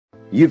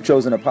You've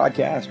chosen a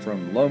podcast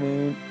from Low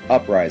Moon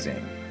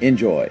Uprising.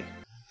 Enjoy.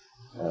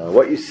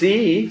 What you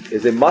see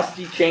is a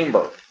musty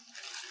chamber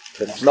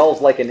that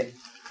smells like an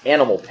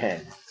animal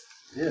pen.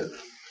 Yeah.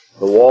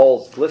 The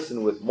walls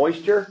glisten with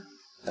moisture,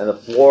 and the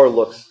floor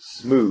looks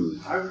smooth.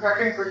 I'm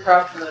prepping for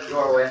traps in the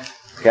doorway.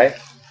 Okay?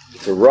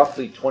 It's a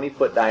roughly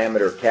 20-foot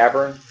diameter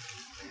cavern,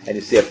 and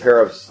you see a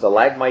pair of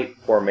stalagmite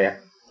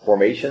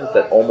formations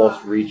that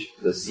almost reach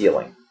the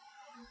ceiling.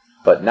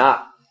 But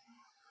not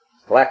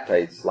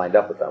stalactites lined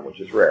up with them, which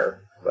is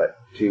rare, but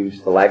two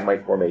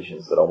stalagmite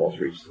formations that almost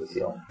reach the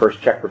ceiling.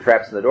 First check for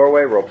traps in the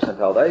doorway, roll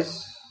percentile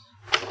dice.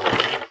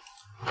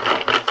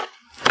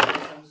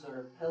 Some sort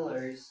of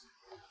pillars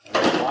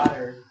of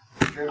water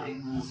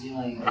dripping from the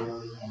ceiling.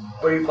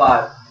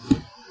 45.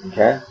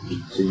 Okay?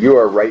 So you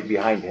are right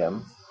behind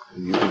him.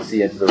 You can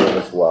see into the room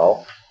as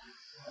well.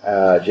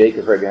 Jake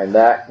is right behind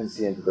that, can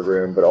see into the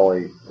room, but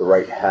only the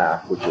right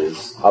half, which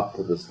is up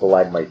to the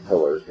stalagmite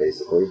pillars,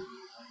 basically.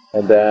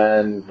 And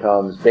then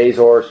comes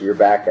Bazor, so you're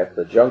back at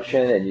the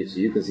junction, and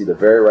you can see the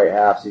very right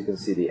half, so you can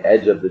see the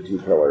edge of the two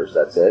pillars,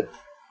 that's it.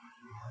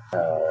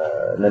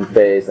 And then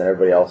Faze, and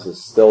everybody else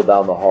is still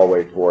down the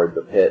hallway toward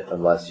the pit,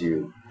 unless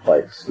you,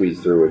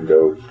 squeeze through and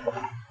go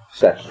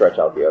stretch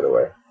out the other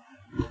way.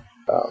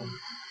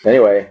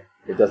 Anyway,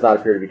 it does not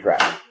appear to be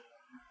trapped.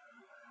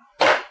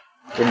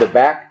 In the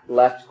back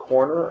left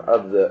corner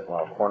of the,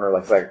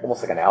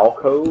 almost like an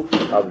alcove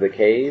of the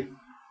cave,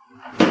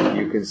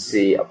 you can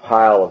see a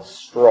pile of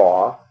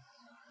straw,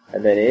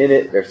 and then in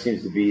it there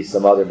seems to be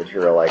some other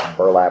material like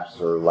burlaps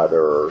or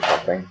leather or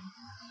something.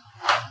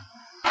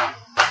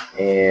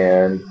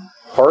 And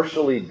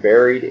partially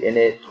buried in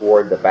it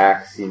toward the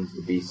back seems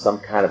to be some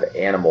kind of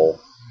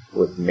animal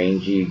with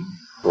mangy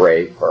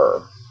gray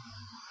fur,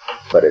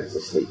 but it's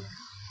asleep.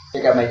 I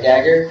got my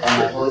dagger and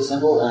my holy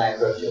symbol, and I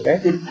approach it.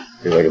 Okay.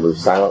 You're going to move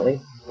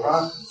silently.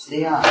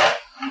 Stay on.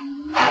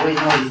 Wait,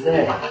 no, he's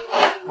there.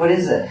 What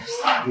is it?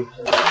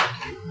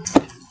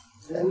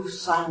 Move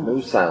silently.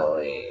 Move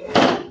silently.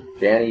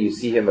 Janny, you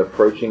see him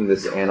approaching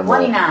this animal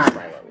 29.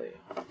 silently.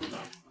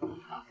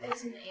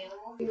 It's an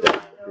animal. It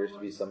appears to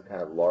be some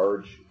kind of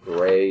large,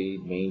 gray,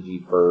 mangy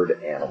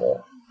furred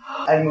animal.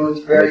 I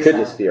moved very It could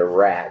just be a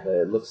rat, but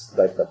it looks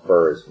like the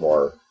fur is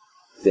more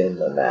thin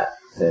than that.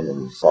 Thin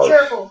and sparse.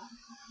 Careful.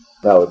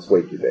 No, it's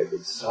way too big.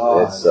 It's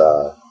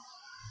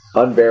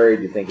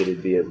unburied. You think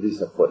it'd be at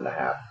least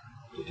 1.5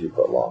 to 2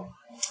 foot long.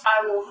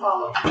 I will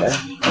follow. Okay.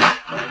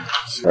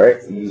 All right.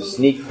 You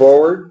sneak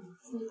forward.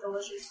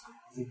 Delicious.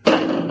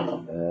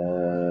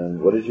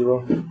 And what did you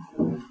roll?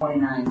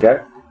 29.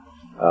 Okay.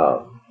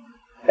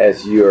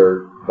 As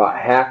you're about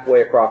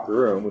halfway across the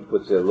room, which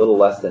puts you a little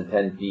less than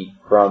 10 feet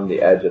from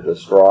the edge of the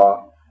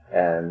straw,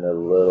 and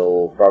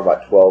probably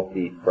about 12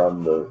 feet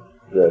from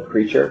the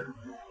creature,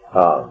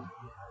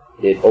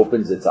 it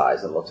opens its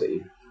eyes and looks at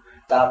you.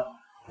 Stop.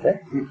 Okay.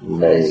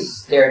 I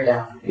stare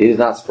down. He is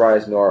not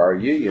surprised, nor are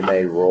you. You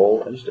may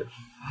roll initiative.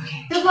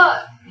 Good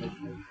luck.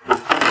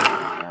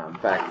 In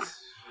fact,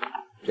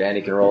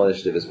 Janny can roll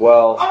initiative as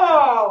well.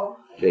 Oh!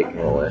 Jake can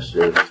roll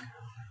initiative.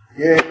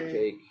 Yay!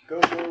 Jake. Go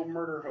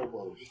murder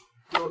hobos.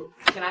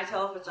 Can I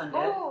tell if it's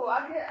undead? Oh,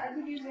 I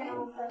could use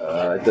animal.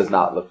 It does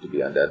not look to be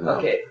undead, no.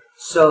 Okay,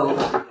 so...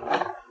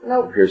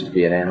 Nope. It appears to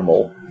be an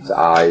animal. Its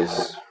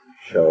eyes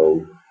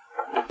show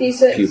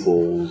D6.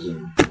 pupils,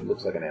 and it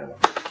looks like an animal.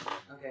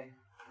 Okay,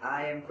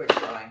 I am quick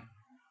drawing.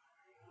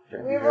 We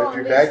Here's rolled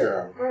your a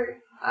dagger D6. Right.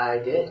 I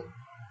did.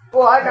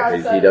 Well, I got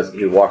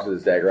He walks with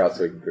his dagger out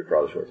so he can quick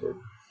draw the short sword.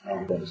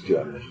 Bonus 2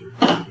 on initiative.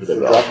 So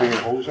dropping and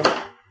holes him?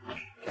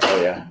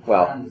 Oh, yeah.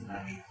 Well,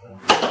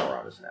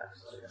 around his neck.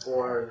 So, yeah.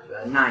 For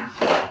 9.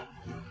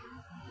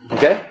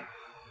 Okay.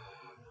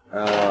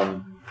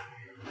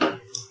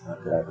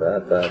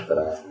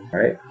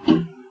 Alright.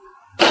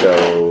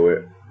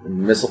 So,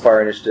 missile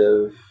fire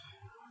initiative.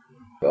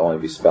 There'll only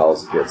be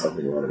spells if you had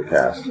something you wanted to I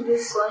cast. can do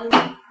sling.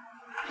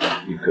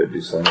 You could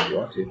do sling if you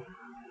want to.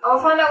 I'll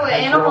find out what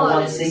animal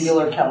One it is.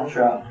 singular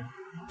caltrop.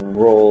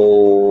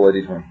 Roll a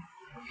d20.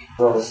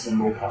 Roll a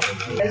single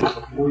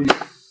caltrop.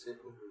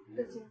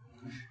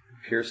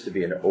 Appears to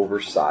be an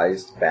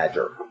oversized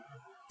badger.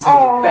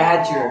 Oh.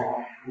 Badger.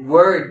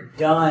 We're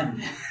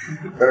done.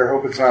 Better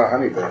hope it's not a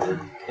honey badger.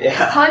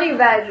 Yeah. Honey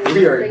badger.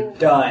 We are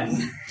done.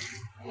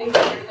 Honey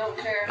badger don't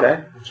care.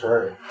 Okay. That's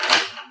right.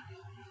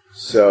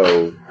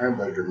 So, Honey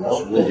badger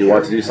must did you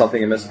want to do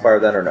something in missile fire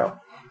then or no?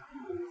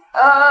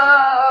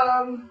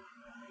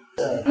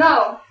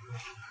 No.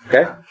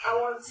 Okay. I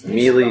want to.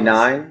 Melee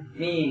 9.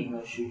 Me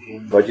will shoot you.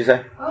 What'd you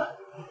say? What?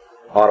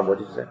 Autumn,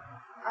 what'd you say?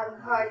 I'm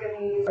probably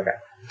gonna use. Okay.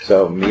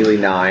 So, melee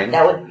 9.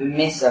 That would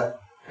miss a...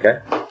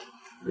 Okay.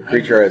 The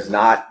creature has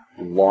not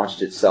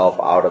launched itself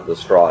out of the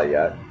straw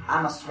yet.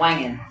 I'm a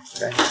swangin'.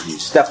 Okay. You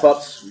step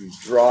up, you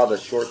draw the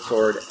short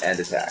sword, and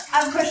attack.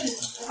 I have a question.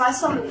 If I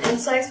summon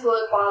insects, will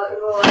it bother?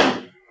 Will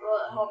it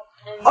help?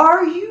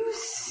 Are you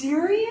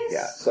serious?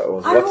 Yeah,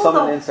 so I what rolled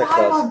summon a insects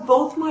 5 does... on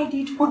both my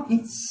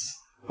d20s.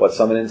 What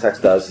summon insects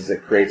does is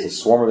it creates a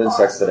swarm of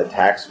insects that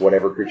attacks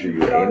whatever creature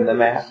you aim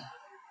them at,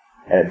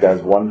 and it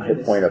does 1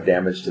 hit point of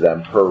damage to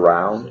them per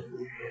round.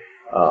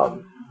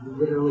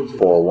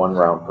 for 1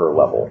 round per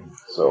level.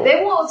 So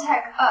They won't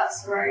attack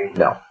us, right?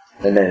 no.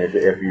 And then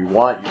if you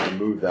want, you can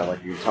move them.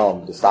 Like you tell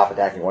them to stop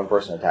attacking one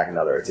person and attack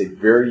another. It's a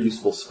very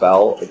useful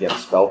spell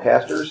against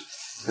spellcasters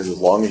because as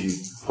long as you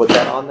put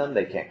that on them,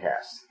 they can't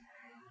cast.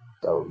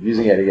 So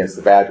using it against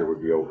the badger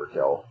would be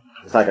overkill.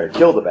 It's not going to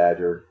kill the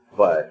badger,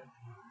 but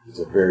it's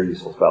a very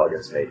useful spell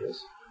against mages.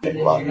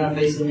 You're not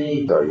facing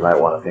me. So you might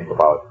want to think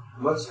about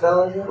What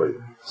spell is it?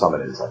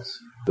 summon insects.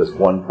 Just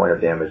 1 point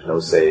of damage,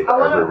 no save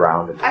every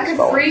round into I the could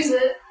spell. freeze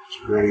it.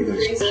 It's great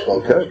against Freeze it.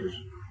 spellcasters.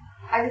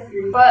 I could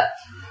freeze, but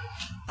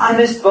I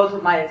missed both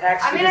of my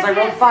attacks I mean, because I rolled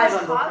can't 5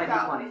 freeze on both my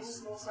hobgoblins, d20s.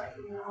 just most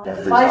likely Yeah,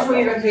 not. The 5s were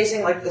even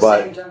facing like the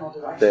But same general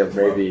direction.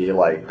 There may be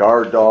like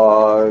guard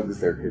dogs,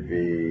 there could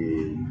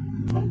be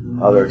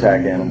other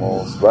attack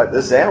animals, but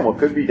this animal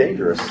could be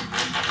dangerous.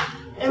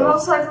 It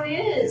most likely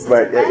is. It's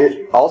But a badger.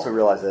 it also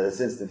realize that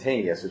it's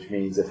instantaneous, which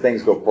means if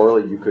things go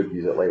poorly, you could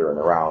use it later in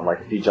the round.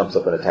 Like if he jumps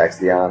up and attacks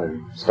Theon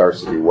and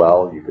starts to do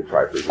well, you could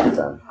try freezing it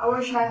then. I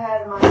wish I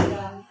had my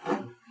staff.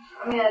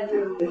 I mean, I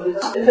do.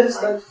 If it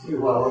starts to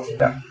do well.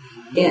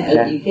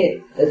 Yeah. You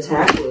can't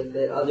attack with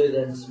it other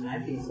than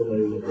smacking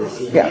somebody with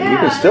it. Yeah, you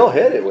Yeah. can still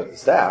hit it with the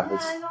staff. It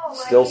I know,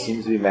 still like,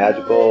 seems to be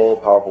magical,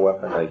 powerful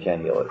weapon. No, you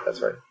can heal it.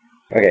 That's right.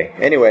 Okay.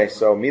 Anyway,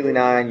 so melee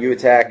 9, you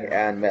attack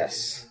and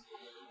miss.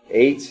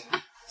 8,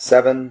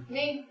 7.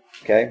 Me,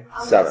 Okay,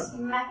 I'm 7.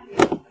 smack you.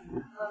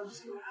 I'm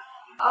just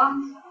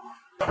kidding.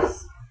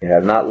 Yes. You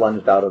have not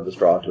lunged out of the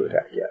straw to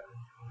attack yet.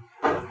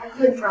 I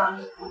could drown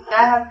it.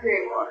 I have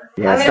great water.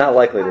 Yeah, I it's mean, not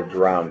likely to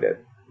drown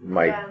it. You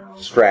might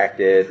distract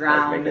it, might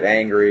Drown make it it.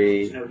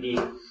 angry. There's no need.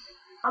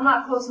 I'm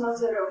not close enough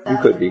to do it. You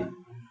could be. You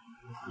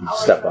I'll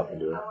step try- up and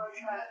do I it. want to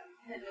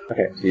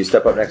try it. Okay, so you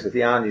step up next to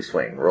Theon, you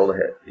swing. Roll to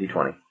hit.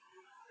 D20.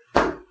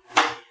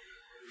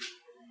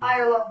 High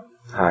or low?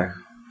 Hi.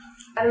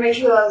 I had to make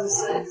sure that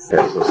was a 6.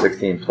 Okay, so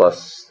 16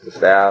 plus the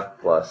staff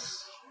plus...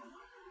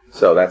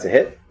 So that's a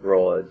hit.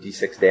 Roll a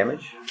D6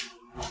 damage.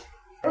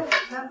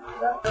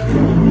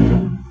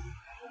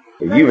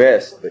 You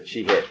missed, but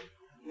she hit.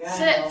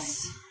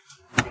 6.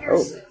 Pure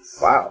Oh, 6.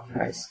 wow,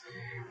 nice.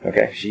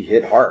 Okay, she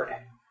hit hard.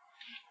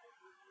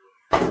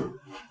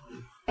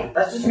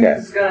 That's just Okay.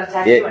 means it's going to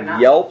attack you and It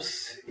not.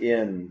 yelps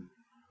in,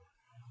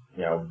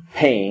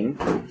 pain,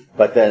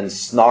 but then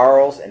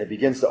snarls, and it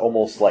begins to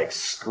almost like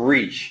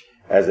screech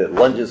as it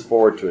lunges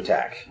forward to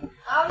attack.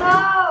 Oh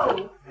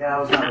no! Yeah, I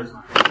was not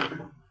listening.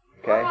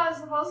 Okay. What am I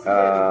supposed to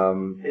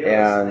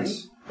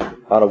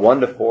And on a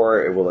 1 to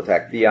 4, it will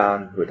attack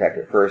Theon, who attacked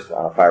it first.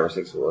 On a 5 or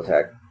 6, it will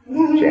attack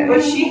Janet.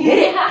 But she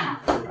hit it.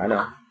 I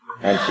know.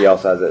 And she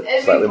also has It'd it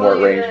be slightly more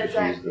funny range to because she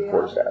attack used the Theon.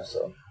 quarterstaff.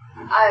 So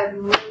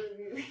I'm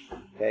really.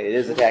 okay, it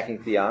is attacking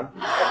Theon.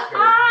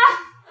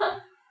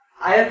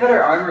 I have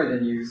better armor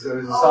than you, so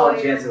there's a Oh, solid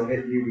yeah. chance it'll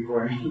hit you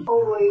before me.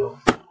 Oh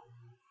wait.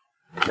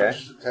 Okay.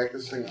 Just attack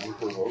this thing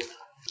unprovoked.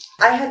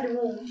 I had to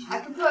move. I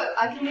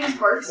can use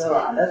bird So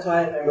spot. that's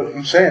why But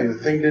I'm saying, the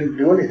thing didn't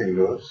do anything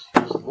to us.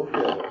 Just looked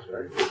at us,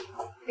 right?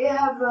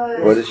 Yeah,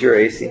 but. What is your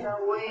AC?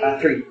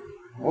 Wait. 3.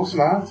 No, it's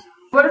not.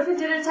 What if it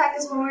did attack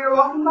us when we were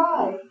walking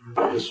by?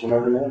 Just will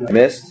never know that.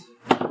 Missed.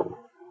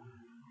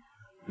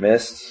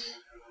 Missed.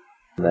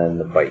 And then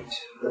the bite.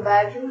 The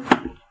badger?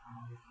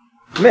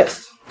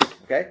 Missed.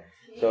 Okay.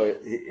 So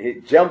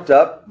it jumped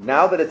up.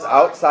 Now that it's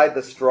outside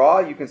the straw,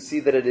 you can see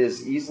that it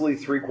is easily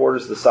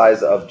 3/4 the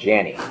size of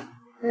Janny.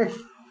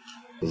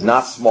 It's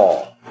not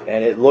small,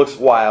 and it looks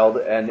wild.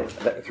 And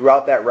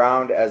throughout that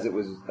round, as it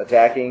was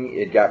attacking,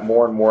 it got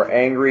more and more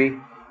angry.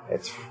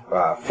 It's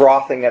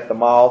frothing at the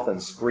mouth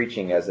and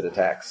screeching as it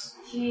attacks.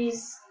 Jeez.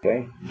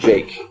 Okay,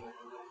 Jake.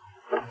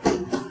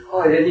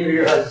 Oh, I didn't even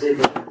realize they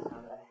did.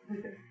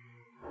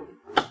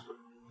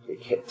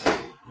 Jake hit.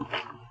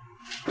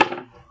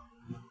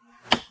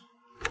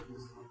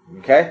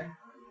 Okay.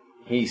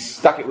 He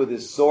stuck it with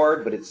his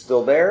sword, but it's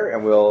still there,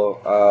 and we'll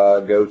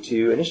go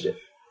to initiative.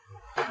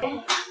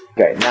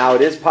 Okay, now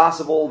it is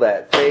possible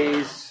that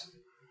FaZe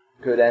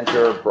could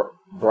enter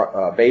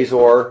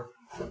Bazor,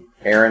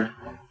 Aaron.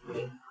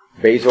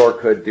 Bazor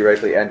could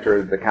theoretically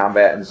enter the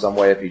combat in some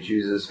way if he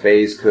chooses.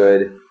 FaZe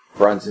could.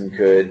 Brunson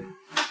could.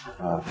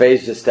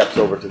 FaZe just steps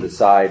over to the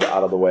side,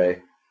 out of the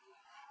way.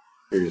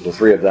 Here's the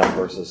 3 of them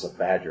versus a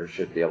badger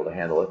should be able to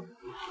handle it.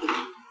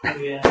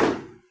 Yeah.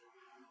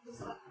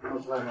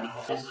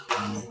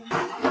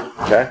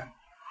 Okay.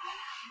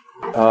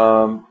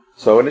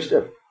 So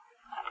initiative.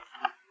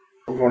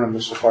 We're going to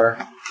missile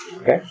fire.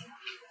 Okay.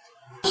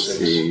 Let's 6.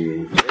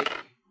 see.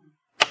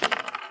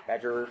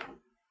 Badger.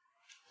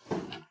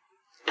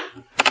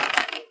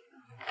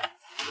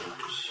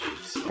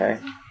 Okay.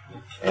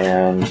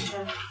 And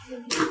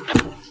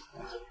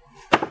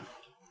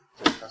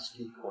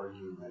Husky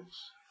corgi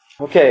mix.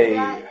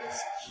 okay.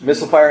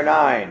 Missile fire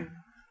 9.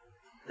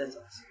 That's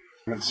awesome.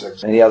 I'm at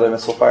 6. Any other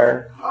missile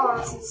fire? Oh,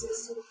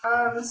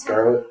 it's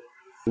Scarlet.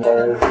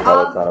 No, that's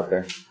not up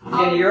there.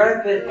 Yeah, you're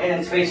up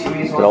in space. You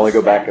You can only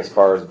go back as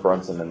far as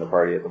Brunson in the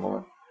party at the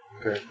moment.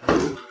 Okay.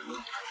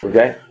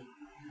 Okay.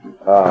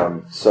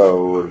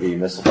 So it would be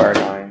missile fire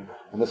 9.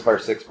 And missile fire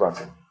 6,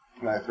 Brunson.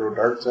 Can I throw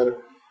darts at it?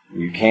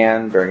 You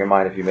can, bearing in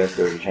mind if you miss,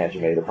 there's a chance you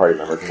may the party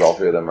member, because all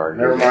three of them are...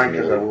 Never mind,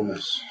 because I will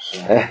miss.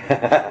 So.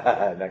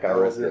 Not going to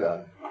risk it.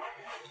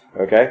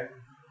 Okay.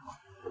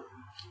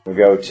 We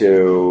go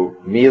to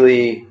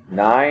melee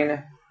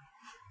 9,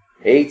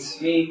 8.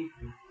 Me.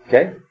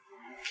 Okay.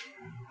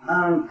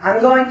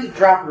 I'm going to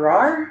drop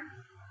Rar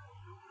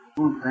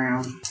on the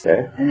ground.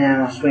 Okay. And then I'm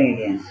going to swing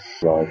again.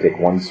 You only take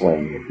one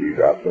swing if you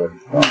drop the...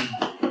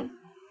 Oh.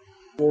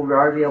 Will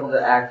Rar be able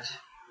to act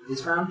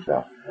this round?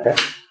 No. Okay.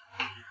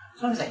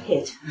 As long as I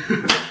hit.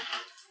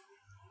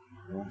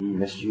 He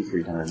missed you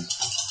 3 times.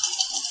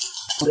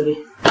 Did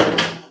he?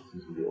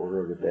 This is the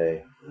order of the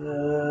day.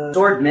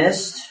 Sword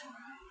missed.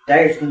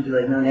 Dagger's going to do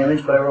like no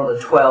damage, but I rolled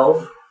a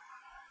 12.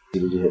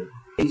 Did you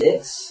hit?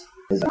 6.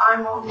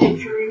 I'm on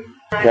injury.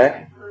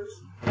 Okay.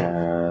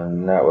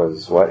 And that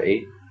was what,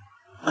 8?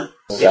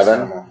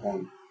 7?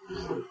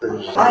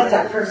 I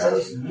attacked first, I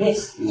just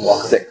missed.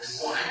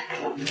 6.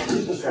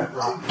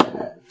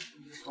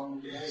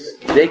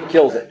 Jake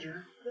kills it.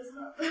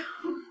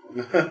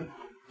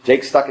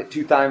 Jake stuck it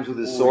 2 times with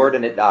his sword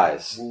and it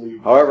dies.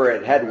 However,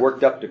 it had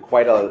worked up to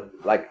quite a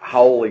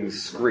howling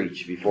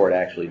screech before it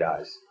actually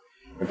dies.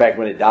 In fact,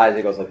 when it dies,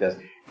 it goes like this.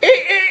 And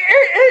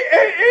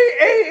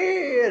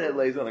it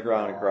lays on the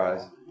ground and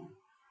cries.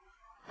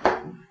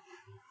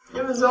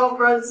 It was all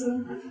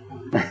Brunson.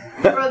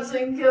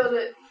 Brunson killed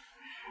it.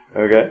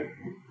 Okay.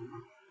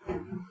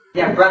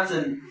 Yeah,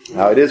 Brunson.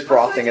 Now it is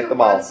frothing at the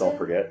mouth, don't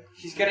forget.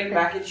 She's getting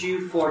back at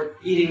you for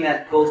eating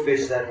that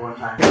goldfish that one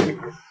time.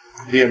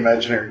 The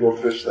imaginary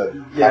goldfish that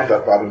popped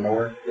up out of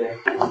nowhere. Yeah.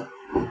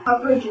 How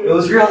could you? It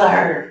was real to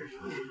her.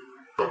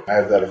 I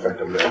have that effect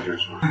on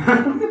badgers.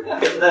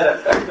 That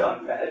effect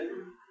on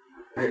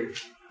Badger.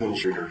 Little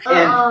shooters.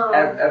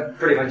 And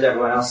pretty much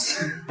everyone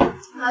else.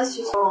 That's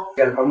just wrong.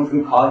 Got a problem with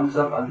him calling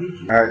himself ugly?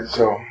 Alright,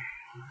 so.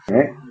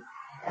 Okay.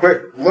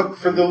 Quick, look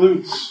for the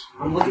loots.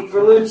 I'm looking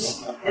for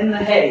loots in the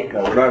hay.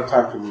 No, we don't have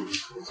time for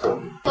loots. Let's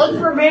go. Look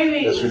for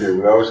babies. Yes, we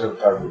do. We always have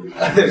time for loots.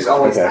 There's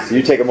always Okay, so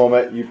you take a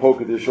moment, you poke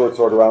with your short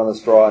sword around the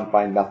straw and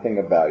find nothing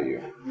of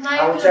value.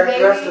 I will check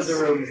the rest of the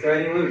room. Is there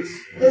any loots?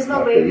 There's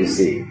no Okay, you babies.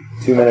 see.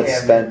 2 minutes Okay.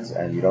 spent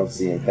and you don't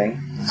see anything.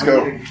 Let's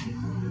go.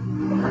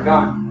 We're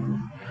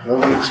gone. No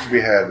loots to be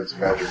had. It's a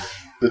badger.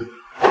 The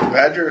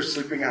badger is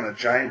sleeping on a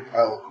giant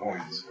pile of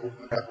coins.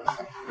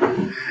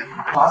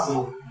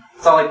 Possible.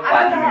 It's all like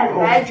I would have had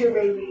platinum. badger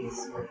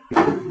babies.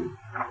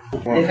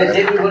 If it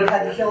did, we would have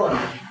had to kill him.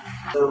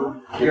 So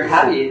you're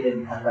happy it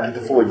didn't have Get that.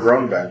 the fully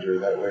grown badger.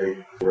 That way,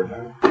 we're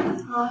not.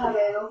 I'll have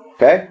ale.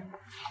 Okay?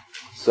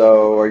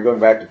 So, are you going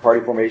back to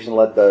party formation,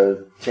 let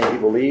the same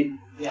people lead?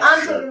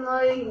 I'm taking the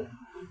lead.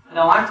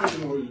 No, I'm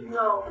taking the lead.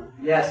 No.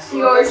 Yes.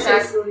 You always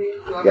take the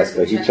lead. Yes,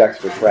 but he checks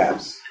for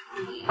traps.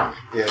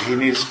 Yeah, he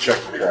needs to check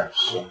for traps.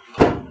 So.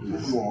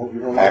 You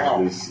don't know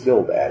Actually how.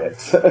 skilled at it.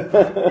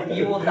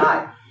 You will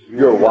die.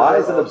 You're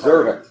wise and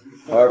observant.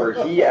 However,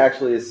 he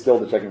actually is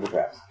skilled at checking for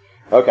traps.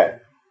 Okay.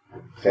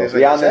 Okay, He's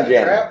beyond like, the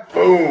 "Is that a janitor. trap?"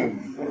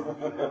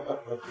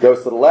 Boom.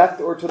 Goes to the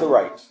left or to the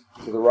right?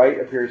 To the right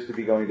appears to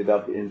be going to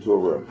dump into a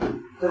room.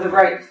 To the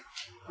right.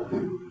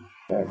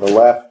 Okay, the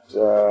left,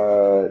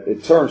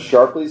 it turns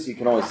sharply, so you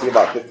can only see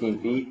about 15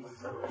 feet.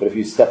 But if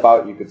you step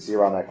out, you can see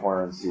around that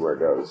corner and see where it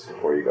goes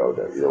before you go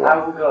to either I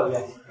one. will go,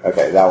 yes.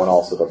 Okay, that one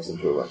also dumps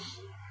into a room.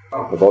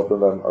 Oh. So both of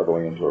them are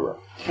going into a room.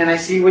 Can I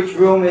see which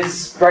room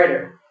is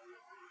brighter?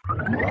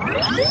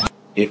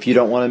 If you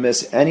don't want to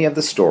miss any of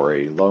the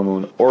story, Low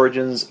Moon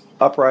Origins,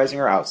 Uprising,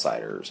 or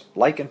Outsiders,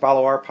 like and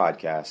follow our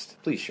podcast.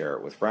 Please share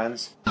it with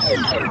friends.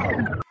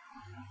 Neither.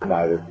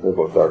 They're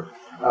both dark.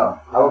 Oh,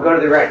 I will go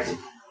to the right.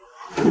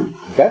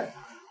 Okay.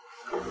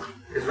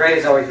 Because right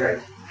is always right.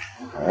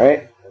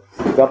 Alright.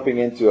 Dumping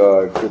into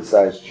a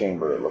good-sized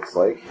chamber, it looks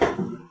like.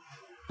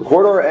 The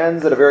corridor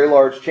ends at a very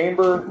large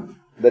chamber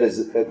that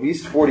is at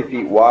least 40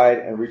 feet wide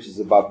and reaches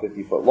about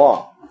 50 foot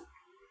long.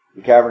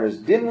 The cavern is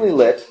dimly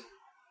lit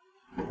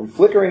from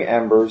flickering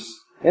embers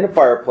in a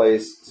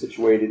fireplace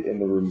situated in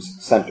the room's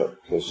center.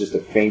 So it's just a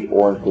faint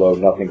orange glow,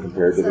 nothing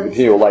compared to the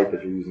continual light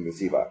that you're using to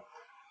see by.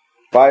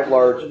 5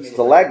 large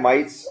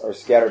stalagmites are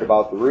scattered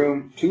about the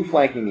room, 2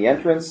 flanking the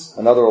entrance,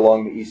 another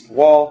along the east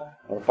wall,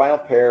 and a final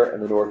pair in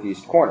the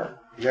northeast corner.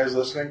 You guys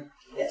listening?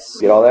 Yes.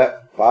 Get all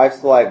that? 5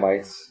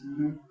 stalagmites,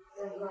 Mm-hmm.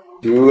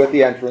 2 at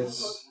the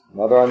entrance,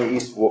 another on the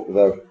east wall.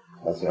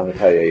 That's what I'm going to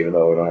tell you, even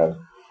though we don't have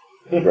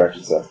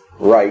directions set.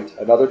 Right,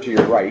 another to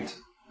your right,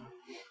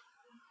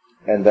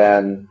 and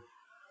then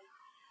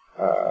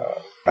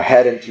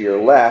ahead and to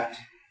your left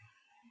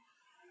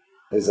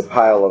is a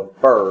pile of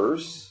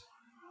furs,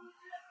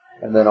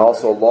 and then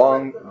also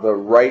along the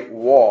right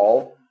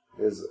wall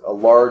is a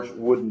large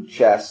wooden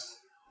chest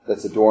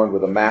that's adorned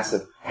with a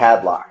massive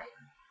padlock.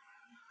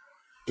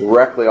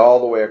 Directly all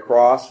the way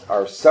across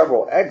are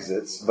several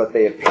exits, but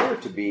they appear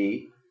to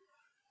be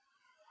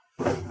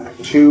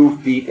 2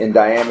 feet in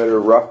diameter,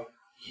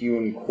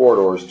 rough-hewn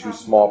corridors too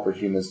small for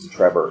humans to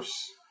traverse.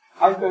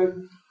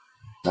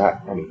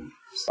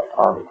 Just like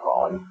army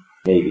crawling,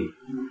 maybe.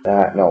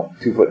 No,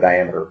 2 foot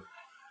diameter.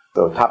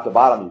 So top to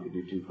bottom, you could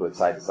do 2 foot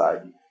side to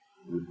side.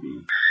 It would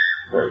be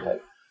very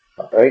tight.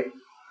 All right?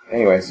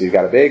 Anyway, so you've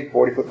got a big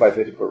 40-foot by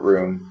 50-foot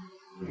room.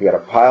 You've got a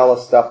pile of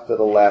stuff to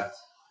the left.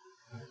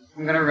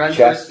 I'm gonna run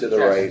chest towards to the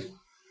chest. right.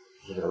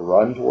 You're going to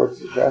run towards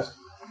the chest?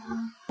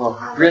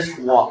 Brisk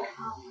walk.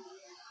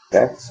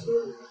 Okay.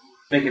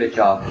 Make it a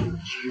jog.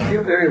 I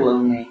feel very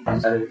lonely. I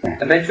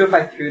bet you if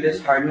I threw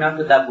this hard enough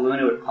with that balloon,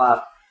 it would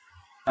pop.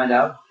 Find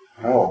out?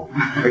 No.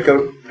 Pick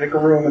a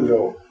room and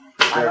go.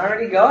 I'm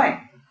already going.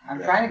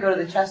 I'm trying to go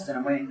to the chest and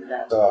I'm waiting for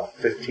that.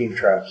 15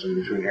 traps in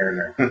between here and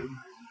there.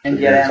 And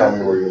You get didn't tell out.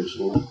 me where you were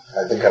sleeping.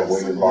 I think I've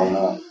waited long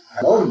enough.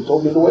 No, you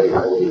told me to wait.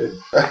 I waited.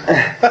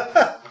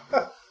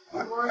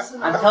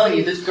 I'm telling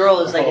you, this girl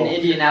is like an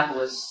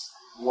Indianapolis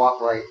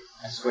walk light.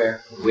 I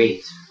swear.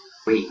 Wait.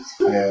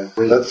 Yeah,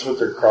 that's what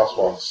their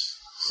crosswalks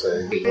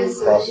say.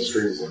 Across the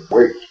street is like,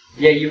 wait.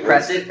 Yeah, you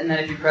press it, and then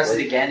if you press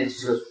it again, it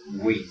just goes,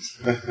 wait.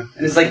 And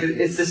it's like,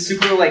 it's this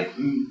super, like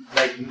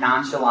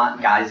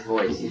nonchalant guy's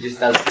voice. He just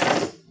does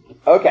this.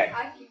 Okay.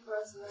 I keep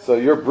pressing it. So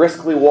you're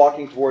briskly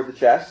walking toward the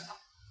chest.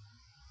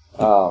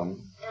 And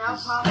I'll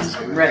promise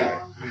I'm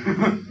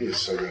ready. He's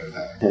so good at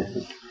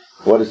that.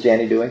 What is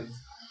Janny doing?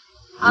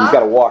 He's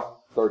got to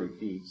walk 30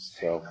 feet,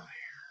 so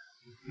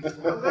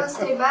I'm gonna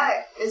stay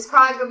back. It's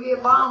probably gonna be a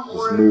bomb just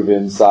or move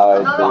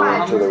inside another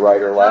badger. to the right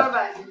or Another left.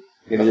 badger.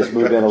 You're going to just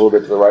move in a little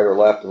bit to the right or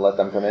left and let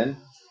them come in.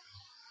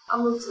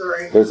 I'll move to the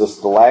right. There's a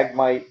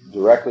stalagmite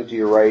directly to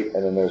your right,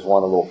 and then there's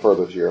one a little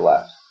further to your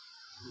left,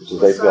 which is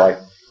basically like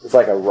it's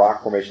like a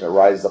rock formation that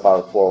rises up out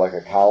of the floor like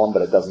a column,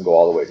 but it doesn't go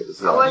all the way to the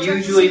ceiling. Watch out,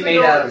 Usually see the made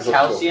out of door.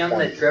 calcium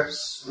that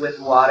drips with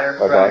water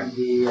Okay. from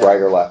the...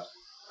 Right or left?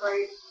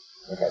 Right.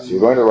 Okay, so you're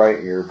going to the right,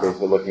 and you're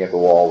basically looking at the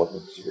wall, looking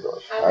at the secret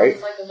doors. All right.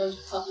 Like a bunch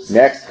of puppets.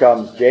 Next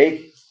comes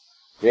Jake.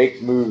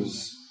 Jake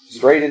moves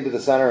straight into the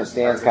center and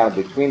stands kind of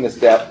between the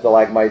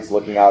stalagmites,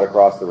 looking out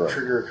across the room.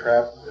 Trigger a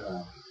trap.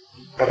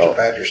 A bunch of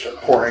badgers start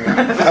pouring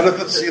out of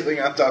the ceiling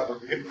on top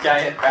of you.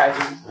 Giant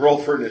badger. Roll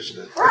for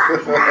initiative.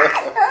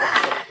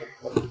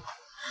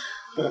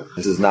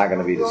 This is not going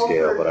to be to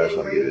scale, but I just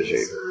want to give you a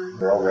shape.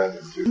 They're all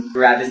rabid too.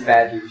 Rabid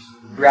badgers.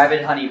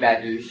 Rabid honey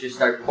badgers just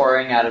start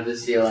pouring out of the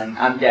ceiling.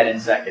 I'm dead in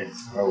seconds.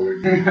 Oh,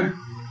 weird.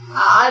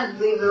 I'd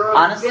leave the room.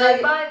 Honestly, Be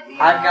like, bye,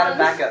 I've got a Dion.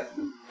 backup.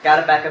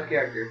 Got a backup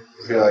character.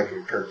 It'd be like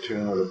a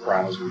cartoon with a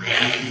browns and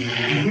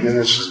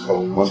it's just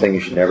bones. One thing you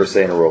should never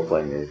say in a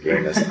role-playing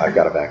game is, I've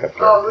got a backup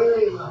Oh,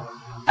 character. really?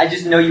 I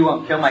just know you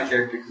won't kill my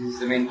character because it's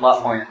the main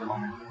plot point at the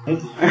moment.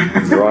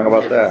 You're wrong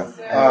about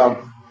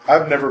that.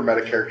 I've never met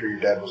a character your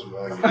dad wasn't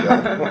willing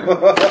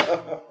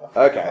to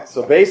kill. Okay,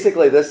 so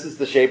basically this is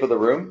the shape of the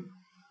room.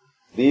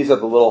 These are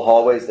the little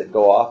hallways that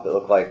go off that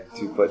look like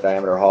 2-foot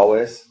diameter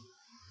hallways.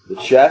 The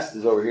chest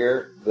is over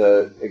here.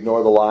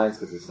 Ignore the lines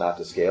because it's not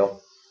to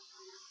scale.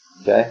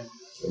 Okay?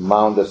 The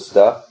mound of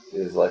stuff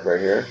is like right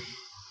here.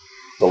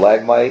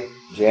 Stalagmite.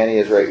 Janny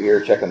is right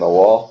here checking the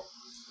wall.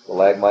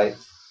 Stalagmite.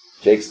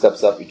 Jake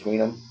steps up between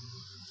them.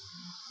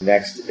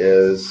 Next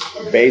is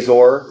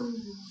Bazor.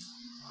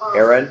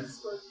 Aaron.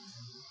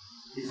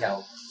 Peace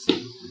out.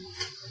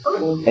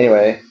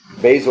 Anyway,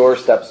 Bazor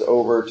steps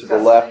over to the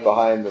left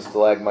behind the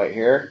stalagmite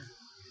here.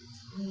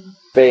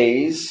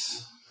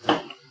 Baze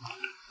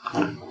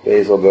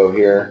will go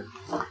here.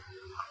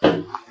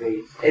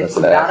 It's That's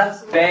an not a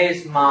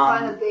phase, Find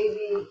Mom. a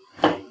baby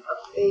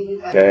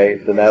badger. Okay,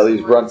 then that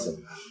leaves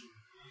Brunson.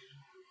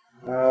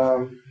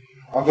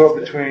 I'll go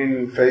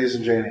between FaZe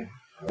and Janie.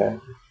 Okay.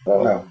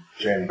 No,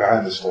 Janie,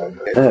 behind the sled.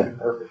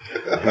 Perfect.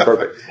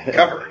 Perfect.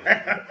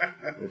 Cover.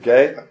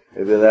 Okay,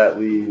 and then that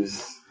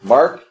leaves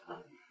Mark.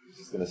 He's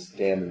just going to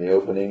stand in the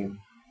opening.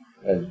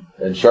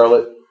 And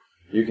Charlotte,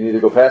 you can either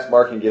go past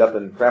Mark and get up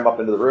and cram up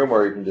into the room,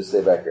 or you can just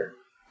stay back here.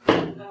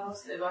 I'll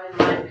stay behind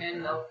mine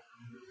and they'll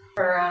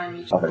turn around and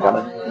meet you. Nothing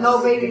coming? following us.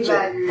 No baby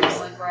badgers.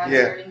 Like rats Yeah.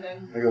 or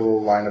anything. Like a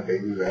little line of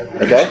baby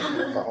badgers. Okay.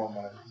 Follow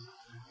mine.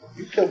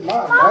 You killed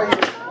mom.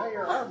 Now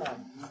you're our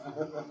mom.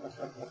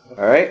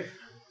 All right.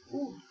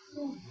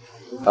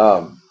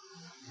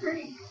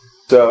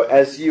 So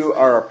as you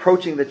are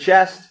approaching the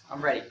chest,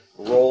 I'm ready.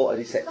 roll a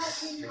d6.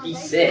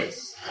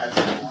 D6.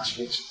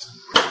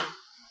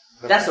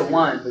 That's a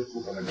 1.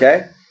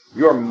 Okay?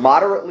 You are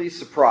moderately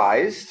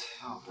surprised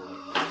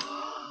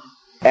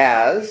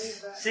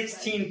as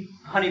 16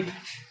 honey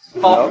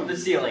badgers fall No. from the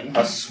ceiling.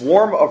 a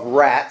swarm of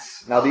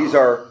rats. Now these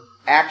are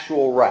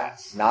actual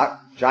rats, not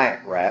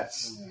giant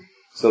rats.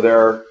 So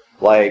they're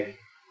like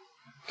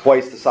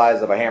twice the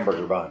size of a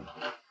hamburger bun,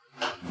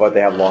 but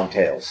they have long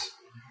tails.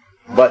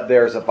 But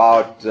there's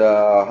about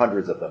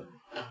hundreds of them.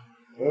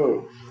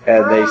 Oh.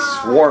 And they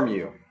swarm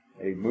you.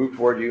 They move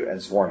toward you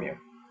and swarm you.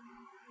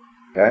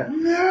 Okay?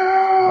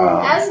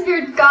 No! Ask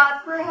your God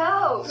for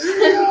help.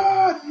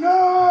 God,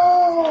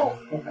 no!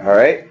 All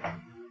right.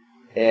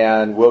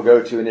 And we'll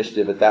go to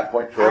initiative at that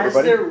point for As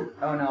everybody. they're-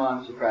 Oh no,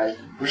 I'm surprised.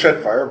 Wish I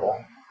had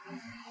fireball.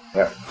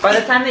 By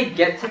the time they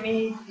get to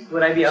me,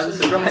 would I be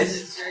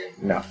unsurprised?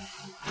 No.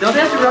 Don't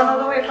they have to run all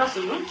the way across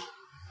the room?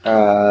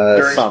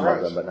 During Some surprise.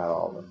 of them, but not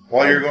all of them.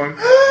 While you're going,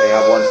 They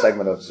have one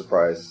segment of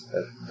surprise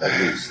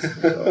at least.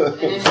 So.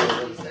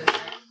 Initially, he said,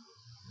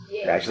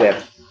 You actually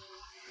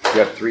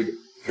have three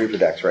per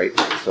decks, right?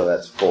 So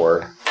that's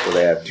 4. So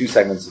they have 2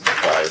 segments of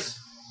surprise.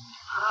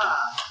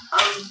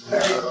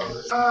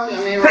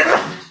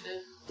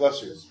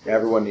 Bless you.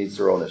 Everyone needs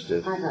to roll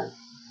initiative.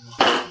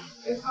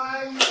 If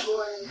I'm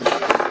going to...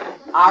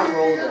 I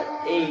rolled an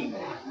 8.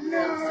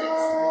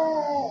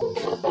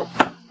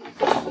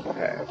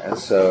 Okay, and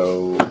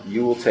so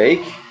you will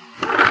take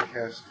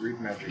Cast read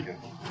magic.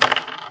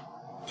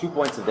 2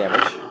 points of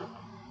damage.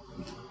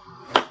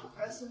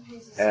 Rest in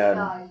peace, And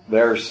Sky.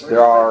 there My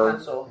are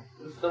pencil.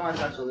 It's still my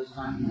pencil this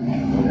time.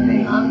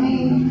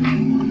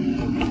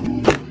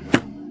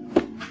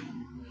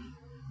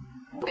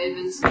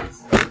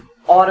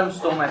 Autumn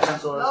stole my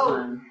pencil this Oh.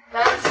 time.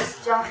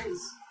 That's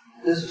Josh's.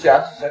 This is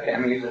Josh's. Okay,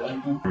 I'm gonna use it.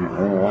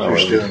 You're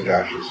stealing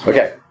Josh's.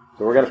 Okay,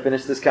 so we're going to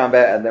finish this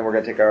combat, and then we're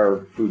going to take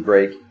our food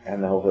break,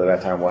 and then hopefully by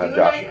that time we'll have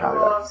Josh and Connie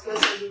back. I was going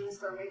to say you can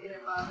start making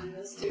it violent in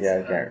this too.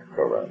 Yeah, I can't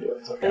go around and do it.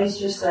 It's okay. Please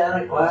just say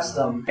like blast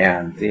them.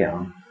 And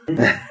Theon.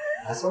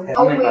 That's okay.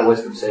 I'll make my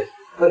wisdom save.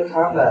 Put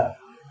combat.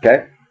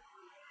 Okay?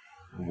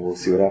 We'll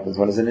see what happens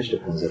when his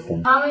initiative comes up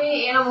then. How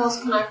many animals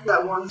can I fit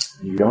at once?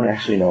 You don't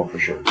actually know for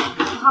sure.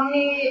 How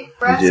many You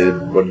rats did, are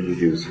what did you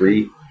do?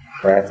 3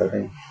 rats, I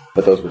think?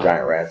 But those were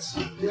giant rats.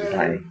 These are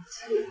tiny.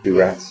 2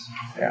 rats.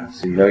 Yeah,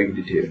 so you know you can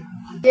do 2.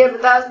 Yeah,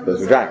 but that's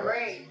Those are giant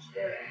range.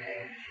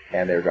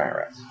 And they're giant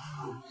rats.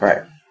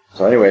 Right.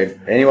 So anyway,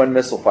 anyone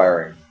missile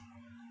firing?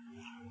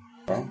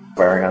 Well,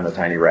 firing on the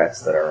tiny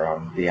rats that are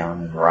on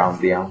Theon and around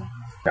Theon?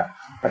 No.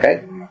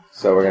 Okay.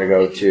 So we're going to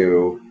go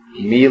to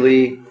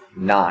melee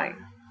 9.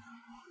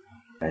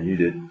 And you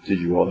did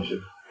you roll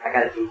initiative? I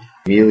got it.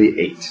 Melee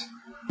 8.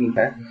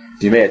 Okay.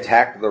 So you may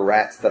attack the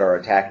rats that are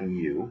attacking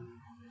you.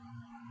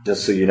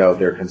 Just so you know,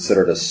 they're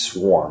considered a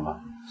swarm.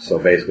 So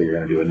basically you're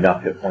going to do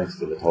enough hit points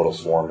to the total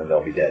swarm and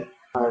they'll be dead.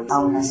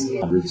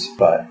 Hundreds,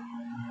 but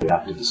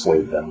enough to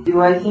dissuade them.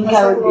 Do I think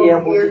I would be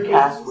able to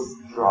cast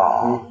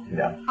withdraw?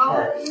 No.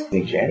 How I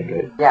think Janet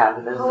could. Yeah,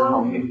 but that doesn't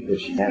help me.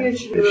 If she can. If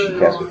she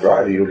casts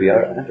withdraw, you'll be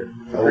able to enter.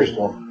 First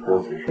one,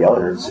 perfect. The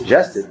other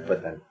suggested,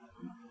 but then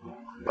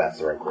that's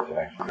the right course of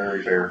action.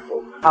 Very fair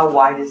folk. How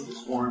wide is the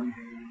swarm?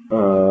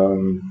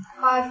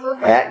 5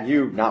 foot? At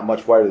you, not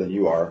much wider than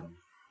you are,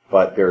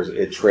 but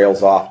it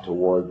trails off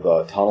toward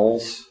the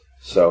tunnels,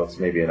 so it's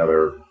maybe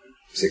another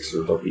 6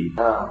 or so feet.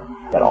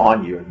 But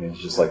on you, I mean,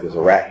 it's just like there's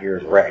a rat here,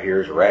 there's a rat here,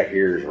 there's a rat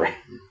here, there's a rat.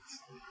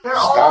 They're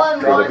all in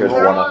Feels one. like there's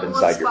They're one all up in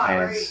inside your spot,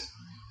 pants.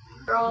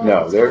 right? They're all in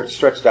No, one they're spot.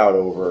 stretched out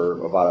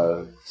over about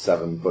a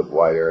 7-foot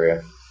wide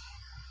area.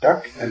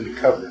 Duck and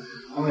cover.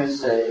 I'm gonna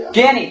say.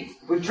 Danny,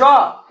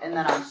 withdraw! And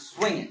then I'm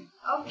swinging.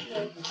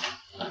 Okay.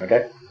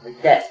 Okay?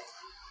 Like that.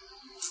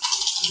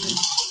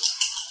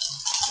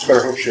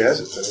 Better hope she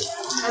has it today.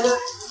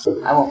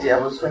 I won't be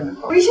able to swing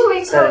the We should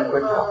make some.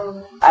 Quick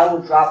draw. I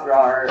will drop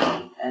Rar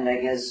and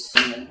I guess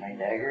swing with my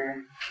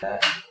dagger.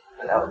 But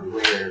that would be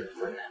weird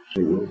for them.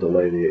 You will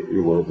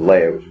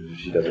delay it, which means if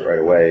she does it right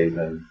away,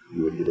 then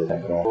you would get it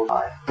at all.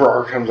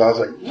 Brar comes out, I was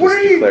like, Just what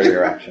are you declare doing?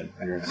 your action.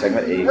 And you're in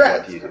segment 8,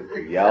 what do you do?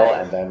 You yell,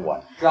 and then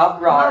what? Drop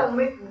No, Rar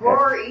make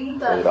Roar eat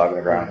Throw the that dog on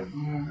the ground.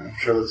 I'm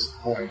sure that's the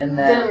point. and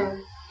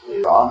then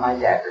dinner. draw my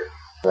dagger.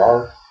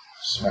 Brar,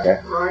 smack.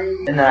 Okay. Right.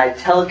 And then I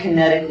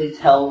telekinetically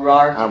tell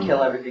Rar to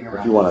kill everything If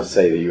around you want to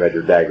say that you had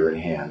your dagger in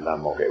hand,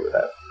 I'm okay with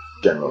that.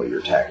 Generally,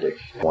 your tactic.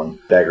 One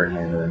dagger in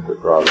hand, and then quick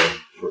draw the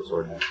short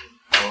sword in hand.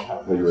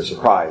 Well, you were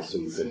surprised, so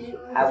you could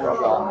I will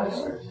draw my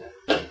sword.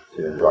 you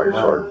didn't draw your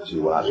sword, so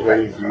you will I not was be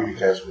waiting back. for you to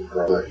cast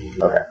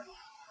withdraw. Okay.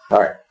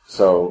 Alright,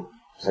 so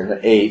segment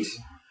 8,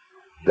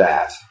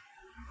 that.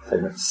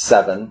 Segment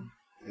 7.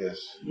 Yes.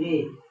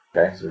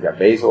 Okay, so we've got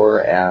Bazor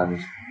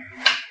and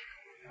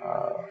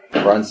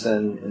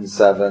Brunson in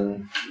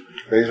 7.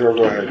 Bazor,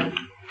 go ahead.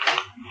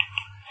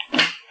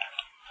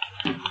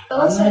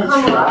 Let's I'm come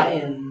gonna try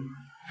on. and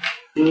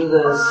do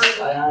this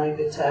ionic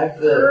attack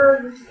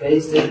that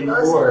Face did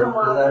before,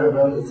 because I don't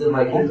know if it's in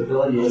my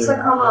capabilities Let's or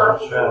come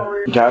not.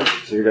 on. Okay,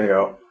 so you're gonna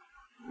go,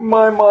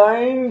 my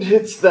mind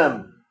hits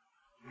them.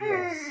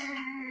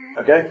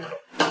 Okay?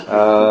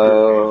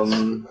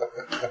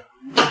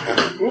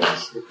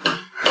 Oops.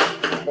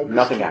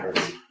 Nothing happens.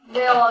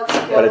 They all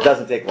explode. But it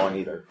doesn't take long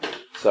either.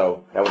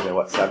 So, that was in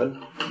what,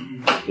 7? So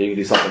you can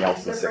do something else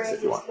in Their 6 brains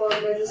if you want.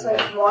 explode. They're just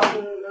like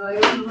walking,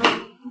 like,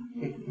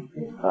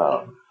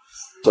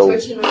 So,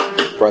 switching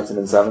around. Brunson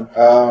in 7?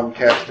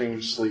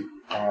 Casting sleep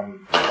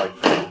on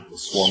like The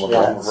swarm of swarm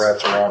rats. of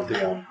rats around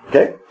Theon.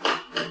 Okay.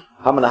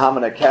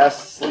 Hamana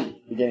cast sleep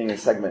beginning in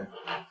segment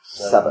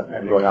 7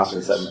 and going off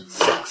in segment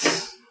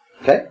 6.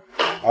 Okay?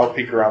 I'll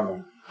peek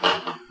around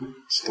the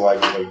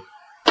stalagmite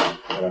that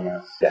I'm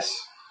at. Yes.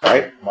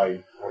 Alright. My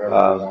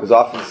whatever. Goes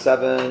off in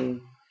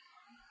 7,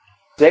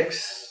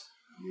 6.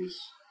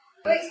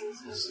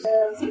 Yes.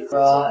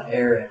 Raw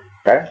Aaron.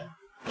 Okay?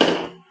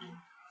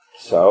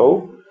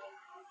 So,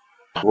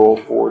 roll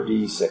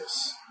 4d6.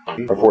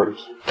 Or 40.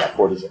 Yeah,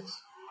 4d6.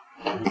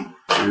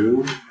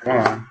 2. Come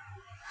on.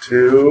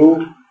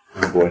 2.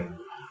 Oh boy.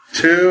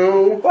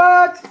 2.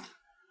 What?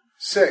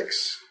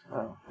 6.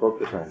 Oh, broke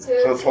the trend.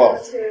 So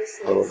 12.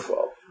 Total of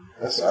 12.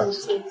 That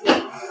sucks.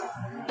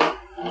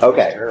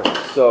 Okay,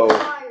 so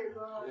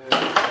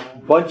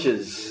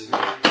bunches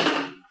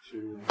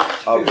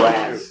of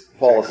rats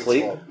fall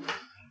asleep.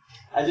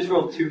 I just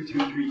rolled 2, 2,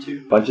 3,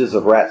 2. Bunches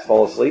of rats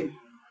fall asleep.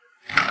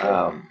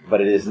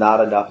 But it is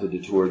not enough to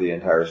deter the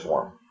entire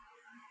swarm.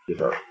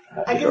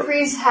 I can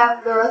freeze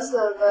half the rest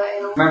of the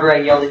animals. Remember, I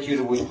yelled at you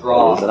to That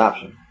withdraw. is an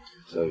option.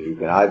 So you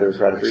can either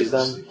try to freeze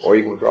them, or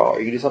you can withdraw, or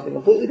you can do something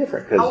completely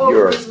different, because I won't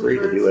you're freeze them free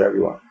to first. do whatever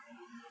you want.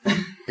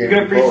 You're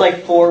gonna freeze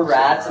like 4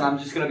 rats, and I'm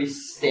just gonna be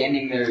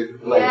standing there,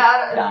 like,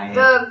 dying.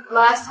 The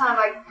last time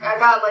I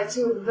got like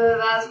 2,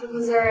 that's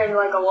because they're in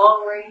like a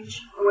long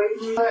range away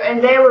from each other,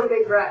 and they were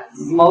big rats.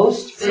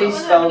 Most freeze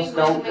spells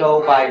don't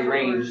go by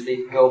range,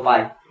 they go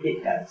by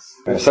hit dice.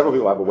 And several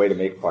people have a way to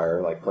make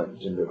fire, like flint and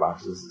tinder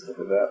boxes and stuff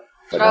like that.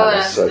 But Try not that,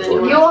 necessarily and then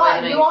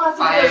torches. You won't have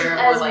to fire do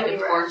as or like many a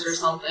torch rats. or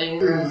something.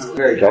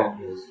 Very Okay.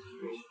 complicated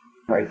situation.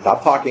 Alright,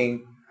 stop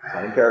talking.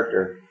 Not in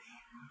character.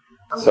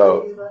 I'm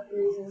So- gonna use that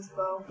freezing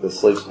spell. The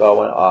sleep spell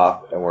went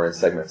off, and we're in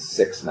segment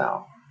 6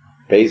 now.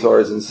 Bezor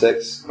is in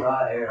 6.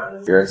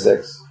 You're in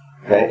 6.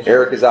 Okay,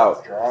 Eric is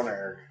out. Drawn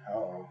Eric.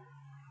 Uh-oh.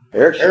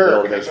 Eric should be able to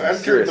Eric make has some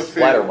entered serious the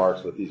splatter field.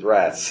 marks with these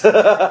rats. Could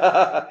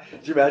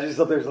you imagine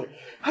yourself there's like,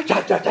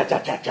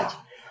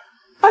 "Ah-cha-cha-cha-cha-cha-cha.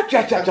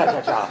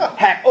 Ah-cha-cha-cha-cha-cha.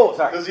 Hack. Oh,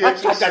 sorry. Does he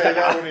actually say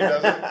Ah-cha-cha-cha-cha." that when he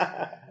does it?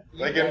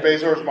 Like in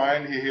Bezor's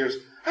mind, he hears,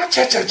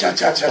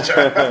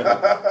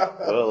 "Ah-cha-cha-cha-cha-cha-cha."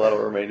 Well, that'll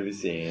remain to be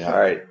seen. All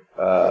right.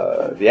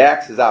 The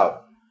axe is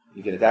out.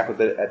 You can attack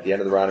with it at the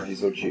end of the round if you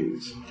so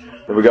choose.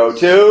 Here we go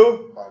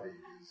to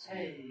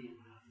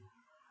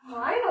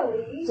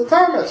Finally. So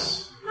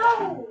Thomas.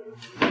 No.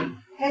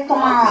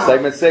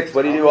 segment 6.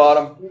 What do you do,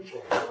 Autumn?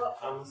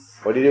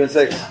 What do you do in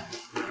 6?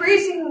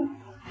 Freezing.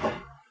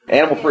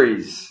 Animal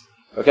freeze.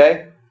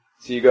 Okay?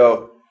 So you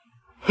go,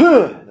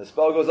 and the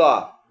spell goes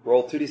off.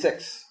 Roll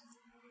 2d6.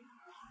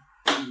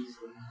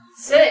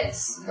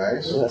 6.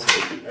 Nice. Ooh, that's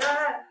 5.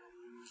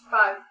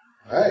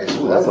 Nice.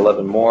 Ooh, that's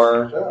 11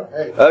 more. Good job.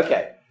 Hey.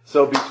 Okay,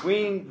 so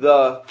between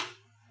the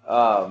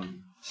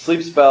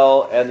sleep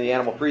spell and the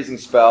animal freezing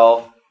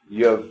spell,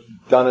 you have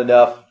done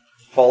enough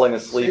falling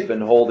asleep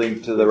and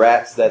holding to the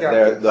rats that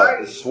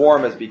the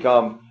swarm has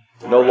become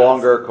no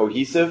longer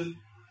cohesive.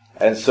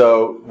 And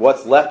so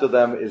what's left of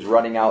them is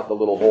running out the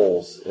little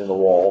holes in the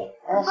wall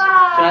Bye.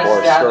 Can I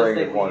or stab stirring if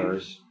the they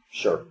corners.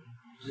 Sure.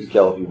 You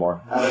kill a few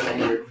more. Out of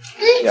anger.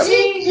 Yep.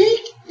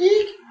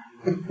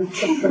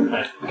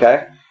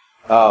 Okay.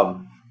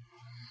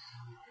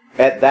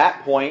 At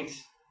that point,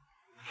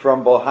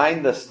 from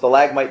behind the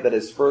stalagmite that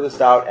is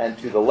furthest out and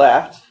to the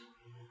left,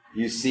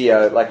 you see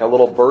a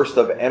little burst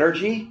of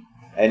energy,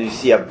 and you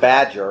see a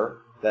badger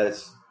that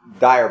is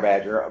dire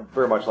badger,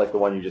 very much like the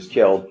one you just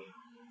killed,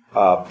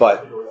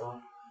 but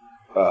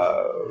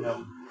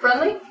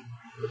Friendly?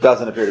 it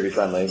doesn't appear to be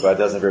friendly, but it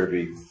doesn't appear to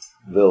be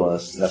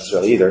villainous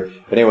necessarily either.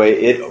 But anyway,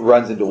 it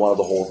runs into one of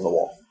the holes in the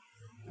wall.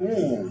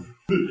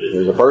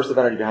 There's a burst of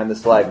energy behind the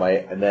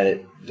stalagmite, and then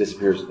it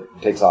disappears,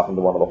 takes off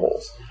into one of the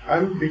holes.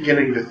 I'm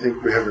beginning to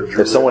think we have a.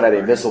 If someone had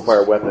a missile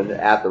fire weapon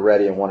at the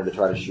ready and wanted to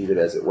try to shoot it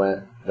as it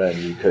went, then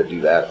you could do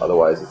that.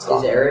 Otherwise, it's Is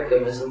gone. Eric a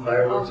missile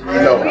fire? Oh,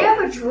 No. we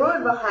have a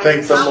druid behind Thank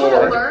us. the I'm gonna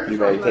Lord. learn You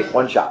from may him. take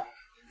one shot.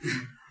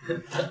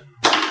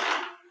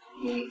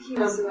 He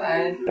was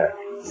Okay. Okay.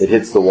 It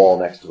hits the wall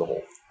next to the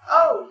hole.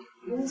 Oh.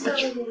 I'm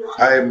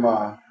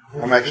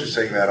actually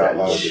saying that out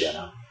loud.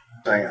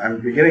 Saying, I'm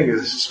beginning to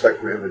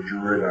suspect we have a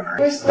druid on our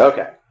hands.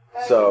 Okay.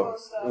 So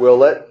we'll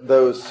let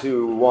those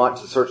who want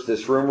to search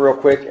this room real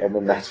quick, and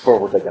then that's where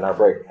we're taking our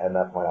break. And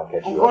at that point, I'll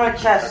catch I'm you going up.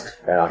 to chest.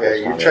 And I'll catch Okay,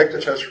 you Tommy check up.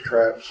 the chest for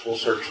traps. We'll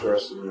search the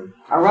rest of the room.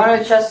 I run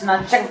to the chest and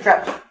I check the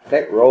traps.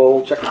 Okay,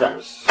 roll check the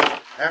traps.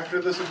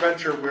 After this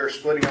adventure, we're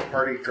splitting up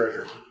party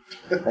treasure.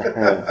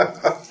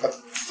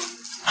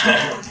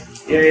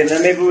 Yeah,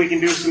 then maybe we can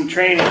do some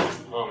training.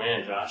 Oh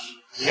man, Josh.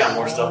 You got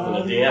more stuff than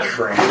the DM.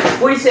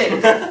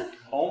 46.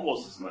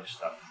 Almost as much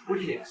stuff.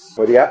 46.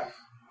 What do you got?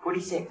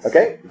 46.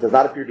 Okay, it does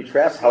not appear to be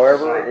trapped.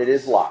 However, it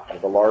is locked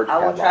with a large I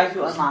will try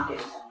padlock. to unlock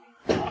it.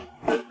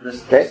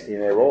 Okay, you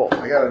may roll.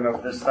 I got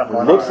enough. This stuff It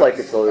on looks us. like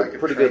it's I a could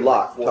pretty train good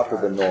lock, 4 tougher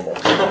than times. normal.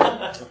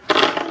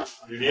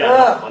 Dude,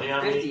 yeah, money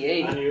on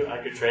 58. me. On you, I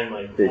could train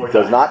like 4 It times.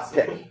 does not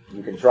tick.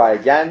 You can try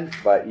again,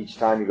 but each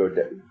time you go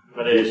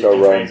But do it, so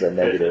you can runs train a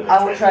negative.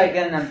 I will try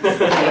again and I'm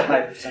get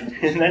my percentage.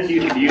 And then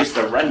you could use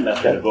the run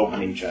method of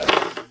opening chests.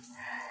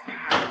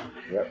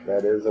 Yep,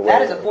 that is a way.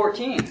 That is a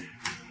 14.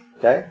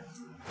 Okay.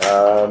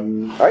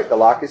 Alright, the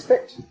lock is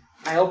picked.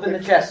 I open the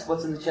chest.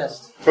 What's in the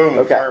chest? Boom,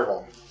 Okay.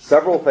 fireball.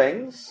 Several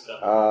things.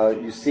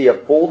 You see a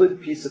folded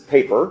piece of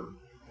paper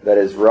that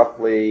is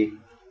roughly,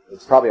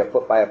 it's probably a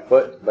foot by a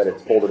foot, but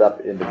it's folded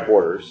up into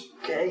quarters.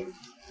 Okay.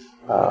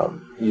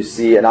 You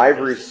see an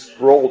ivory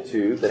scroll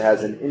tube that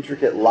has an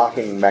intricate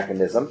locking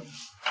mechanism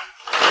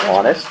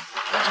on it.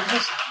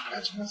 No,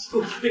 It's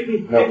going to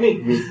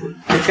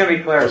be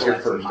I clear. was here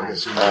first. I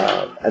guess.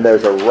 And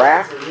there's a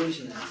rack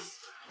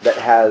that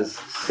has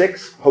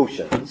 6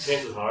 potions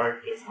Chances are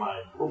it's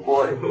mine. Oh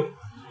boy.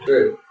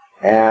 True.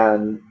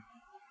 and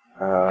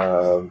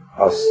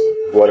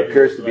what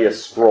appears to be a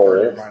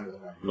scroll,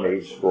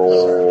 mage scroll,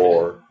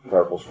 or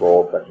purple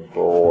scroll, protection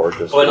scroll, or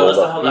just Oh, I know that's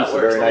rolled not how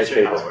up that piece of works. very nice Let me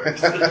show you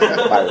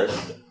paper. how it works.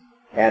 Papyrus.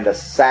 and a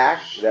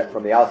sack that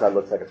from the outside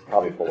looks like it's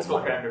probably full Let's of go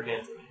money. grab your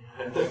pants.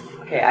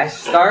 Okay, I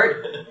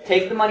start,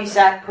 take the money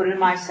sack, put it in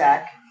my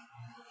sack,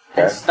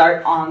 and Okay.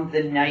 start on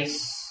the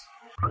nice...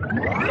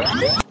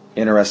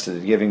 Interested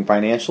in giving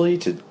financially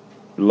to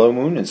Low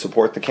Moon and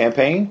support the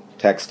campaign?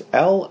 Text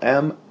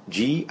LMGIVE,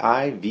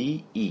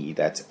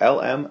 that's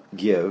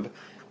LMGIVE,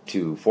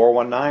 to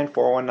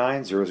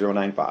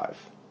 419-419-0095.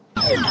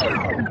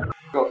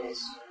 Okay.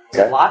 Is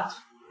Okay. it locked?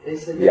 They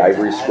said The you had to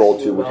Ivory ask Scroll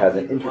you 2, which has an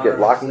about intricate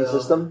people, locking so-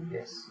 system.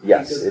 Yes.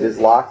 Yes, it is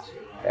locked,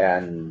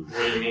 and What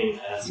do you mean?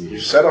 Ask You you.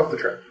 set off the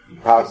trap. you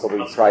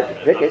possibly tried to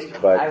pick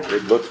it, but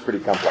it looks pretty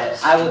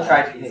complex. I will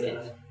try to pick it.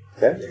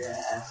 Okay? They're gonna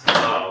ask,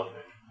 Oh,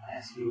 okay.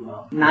 ask you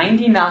about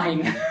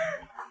 99.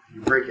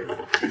 You break it.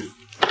 Alright,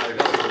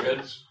 guys, we're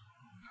good?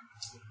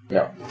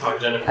 No. Talk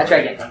to Jennifer. I try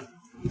again.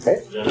 Okay?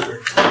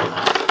 Jennifer.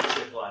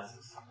 Shit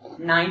glasses.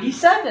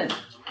 97.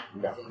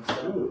 No.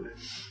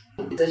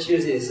 He said she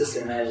was the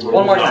assistant manager.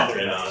 One more Oh, time.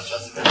 okay, no, that's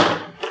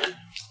Jessica.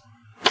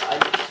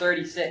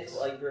 36.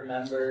 Like,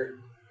 remember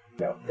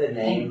No. the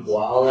name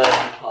while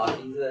I'm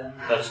talking to them?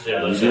 That's,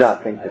 yeah, You that's do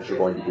not think that you're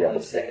going to be able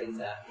Like to. seconds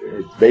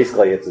after.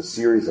 It's a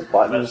series of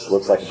buttons.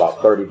 Looks like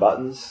about 30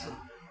 buttons.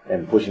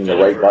 And pushing the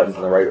right buttons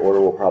in the right order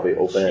will probably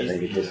open it, and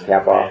then you take the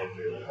cap off.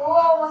 Who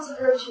all wants a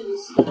pair of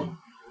shoes?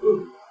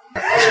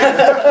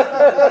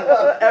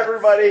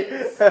 Everybody.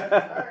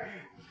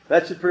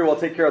 That should pretty well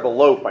take care of the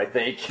loaf, I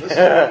think. This is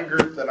one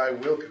group that I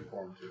will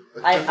conform to.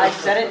 I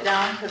set it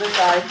down to the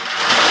side, and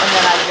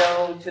then I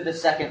go to the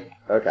second.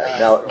 Okay.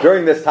 Now,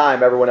 during this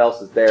time, everyone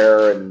else is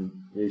there, and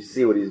you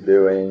see what he's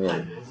doing,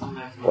 and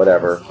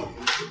whatever.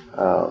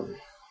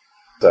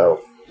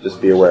 So,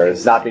 just be aware.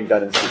 It's not being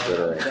done in secret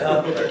or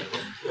anything.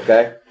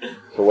 Okay?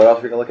 So what else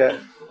are we going to look at?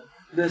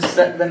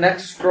 The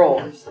next scroll.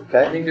 I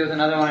Okay? think there was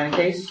another one in a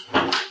case.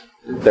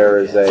 There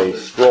is a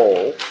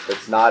scroll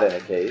that's not in a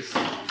case,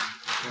 and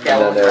Yeah,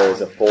 then there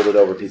is a folded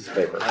over piece of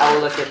paper. I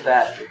will look at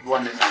that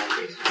one that's not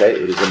in a case. Okay?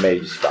 It is a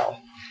mage spell.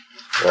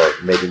 Or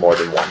maybe more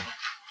than one.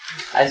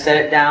 I set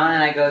it down,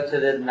 and I go to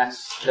the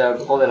next, the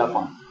folded up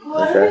one.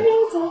 Okay?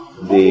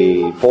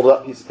 The folded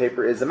up piece of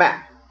paper is a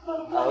map.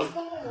 Oh.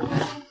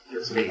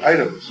 It's an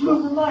item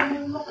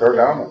spell. Throw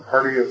down, a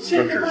party of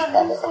splinters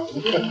pop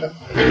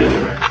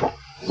up.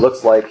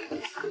 Looks like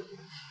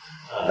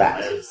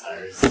that.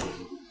 Cyrus.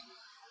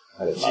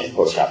 I did not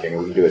photocopying.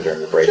 We can do it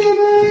during the break.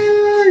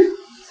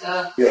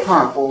 Yeah,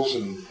 Huh. apples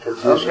and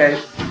tortillas. Okay.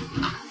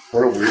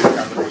 What a weird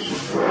combination.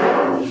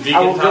 I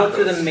will go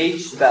to the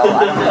mage spell.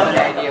 I don't have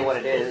any idea what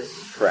it is.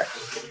 Correct.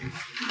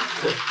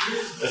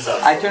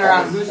 I turn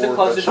around. Who's the Four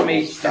closest vegetables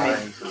mage to me?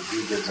 dying for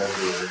vegans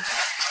everywhere.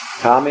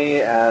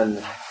 Tommy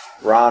and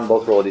Ron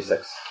both roll a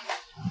d6.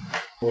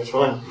 Which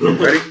one?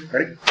 Ready?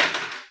 Ready?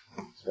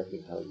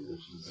 Expecting television.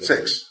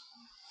 6.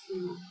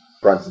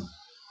 Brunson.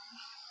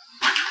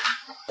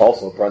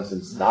 Also,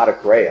 Brunson's not a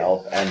gray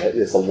elf and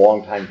is a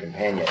longtime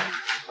companion.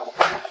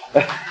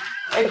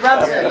 Hey,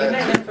 Brunson, Yeah, you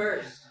that's- made it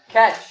first.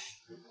 Catch.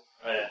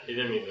 Oh, yeah, he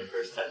didn't mean the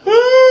first time.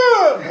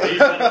 Ah! He's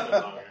been with the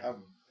longer. I'm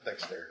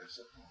dexterous.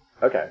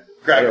 Okay.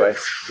 Grab Anyway, it.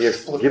 he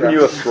has given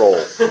you a scroll.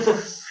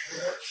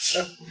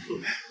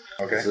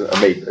 Okay.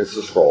 It's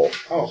a scroll.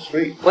 Oh,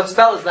 sweet. What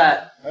spell is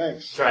that?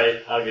 Thanks. Try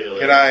it. I'll get it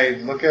later. Can I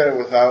look at it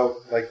without,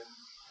 like,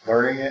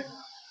 learning it?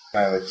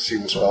 Can I, like, see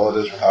what spell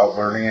it is without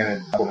learning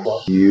it? And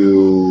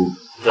You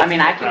I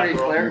mean, I can read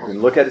you clerical.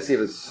 can look at it to see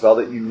if it's a spell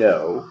that you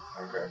know.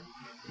 Okay.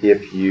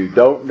 If you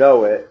don't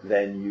know it,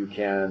 then you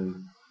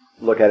can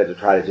look at it to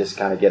try to just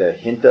kind of get a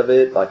hint of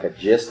it, like a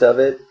gist of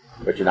it,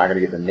 but you're not going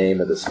to get the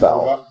name of the What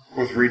spell. about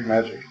with read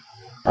magic?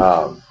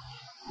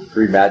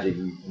 Through magic,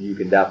 you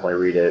can definitely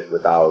read it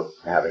without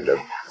having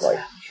to like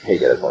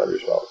take it as one of your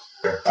spells.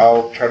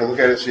 I'll try to look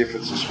at it, see if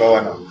it's a spell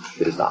I know.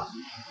 It is not.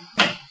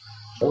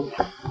 Go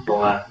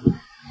on.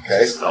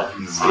 Okay. Stop.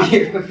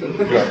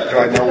 Do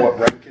I know what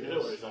rank it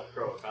is? He's not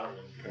pro. Found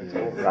him.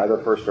 It's either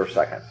first or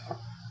second,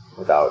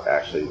 without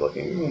actually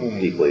looking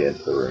deeply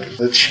into the room.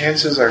 The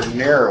chances are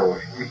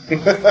narrowing.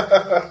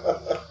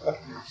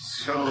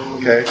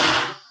 Okay.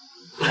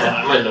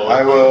 I might know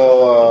I it.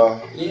 will,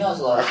 He knows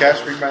a lot. I'll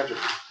cast read magic.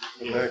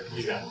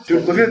 He's got it.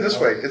 Dude, look at it this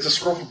way. It's a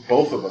scroll for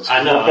both of us.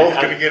 I know. We're both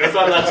going to get That's it.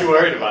 why I'm not too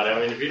worried about it. I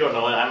mean, if you don't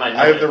know it, I might know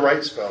I have it. the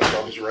right spell, so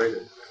I'll just write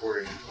it for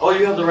you. Oh,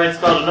 you have the right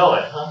spell to know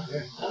it, huh?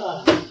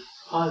 Yeah.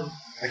 Fun.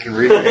 I can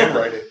read it and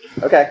write it.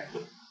 Okay.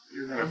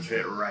 You're going to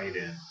fit right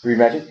in. Read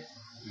magic.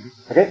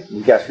 Okay,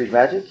 you cast read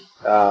magic.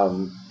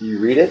 You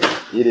read it.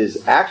 It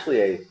is actually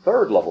a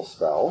third level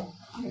spell.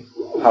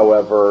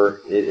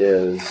 However, it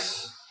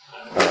is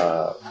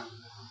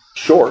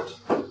short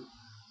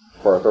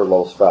for a third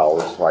level spell,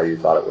 which is why you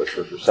thought it was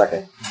first or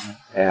second.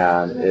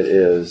 And it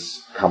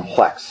is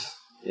complex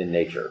in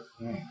nature.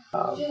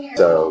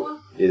 So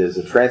it is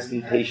a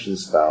transmutation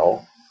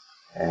spell,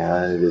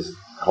 and it is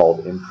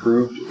called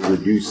Improved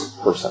Reduce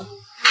Person.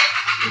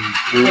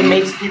 It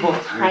makes people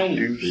tiny.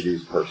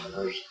 Reduce Person.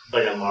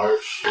 Like a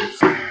large.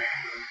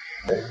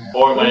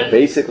 Or my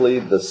Basically,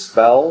 the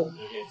spell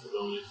enhanced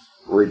abilities.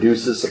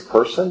 reduces a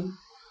person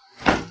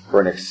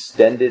for an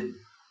extended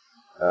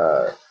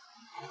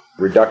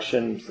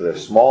reduction, so they're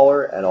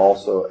smaller, and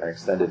also an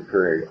extended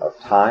period of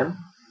time,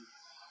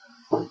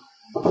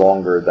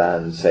 longer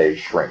than, say,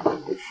 shrink,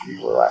 which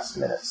usually lasts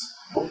minutes.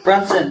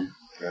 Brunson.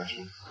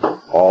 Gotcha.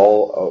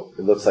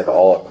 It looks like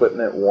all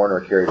equipment worn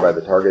or carried by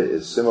the target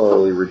is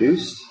similarly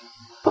reduced.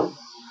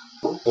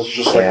 It's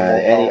just like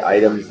And any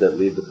items that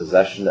leave the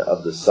possession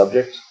of the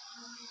subject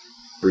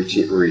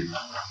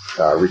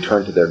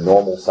return to their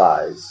normal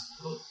size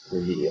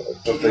immediately.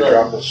 if they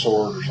drop a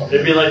sword or something.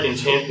 It'd be like in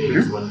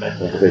Champions when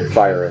If they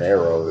fire an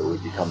arrow, it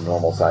would become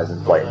normal size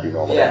in flight and do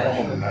normal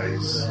damage. Oh,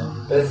 nice.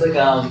 But it's like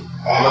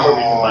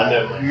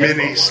Oh,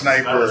 mini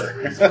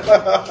sniper.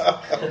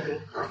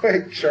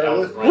 Quick,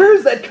 Charlotte. Where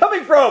is that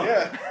coming from?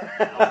 Yeah.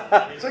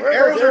 It's like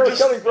Where are arrows those are arrows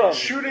coming from? just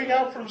shooting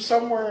out from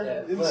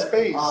somewhere in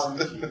space.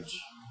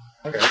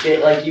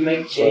 Jake, like you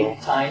make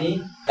Jake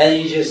tiny,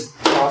 and you just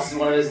tosses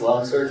one of his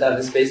long swords out of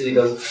his face, and he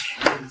goes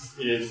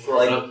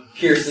like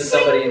pierces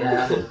somebody in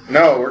half.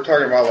 No, we're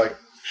talking about like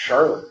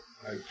Charlotte.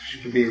 Like she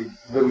could be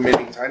little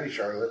mini tiny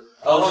Charlotte.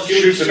 Oh,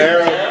 Shoots an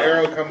arrow, the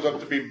arrow comes up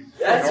to be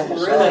That's normal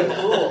really size.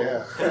 cool.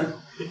 Yeah.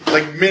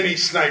 Like mini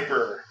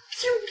sniper.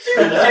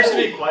 That'd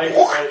actually be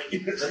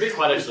that'd be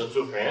quite excellent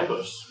too for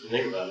ambush. If you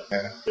think about it.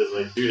 Yeah. Because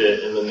like shoot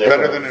it and then they're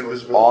Better than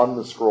invisibility. On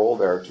the scroll,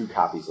 there are 2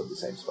 copies of the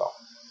same spell.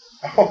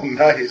 Oh,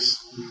 nice.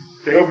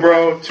 Yo,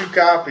 bro, 2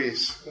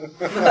 copies.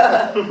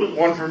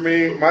 One for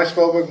me, my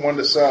spellbook, one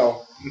to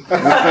sell.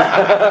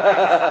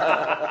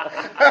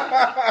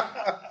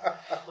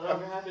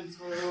 Whatever happens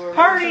for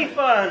Party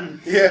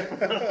fun!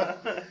 Yeah.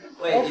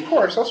 Wait, Of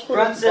course, I'll split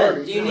the Brunson,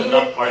 party. do you need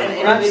Enough party. an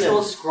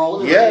individual scroll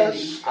to Yes.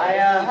 read? I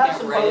have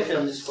some write it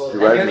from the potions. scroll. You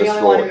And write you're in the the only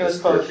scroll, one who knows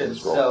it's written in the potions,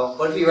 scroll. so...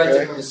 What if he writes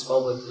Okay. it from his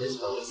spellbook to his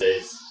spellbook?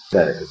 days.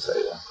 Then it could say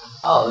that.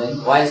 Oh,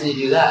 then why doesn't he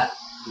do that?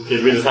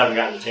 Because we just haven't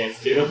gotten a chance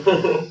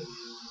to.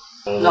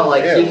 No,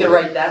 like Yeah, he could well-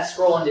 write that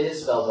scroll into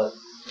his spellbook,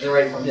 and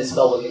write from his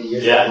spellbook into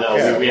your Yeah, spellbook. no,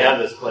 Yeah. we have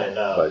this planned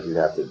out. But you'd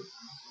have to.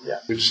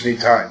 We just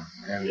need time,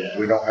 and Yeah.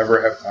 we don't ever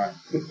have time.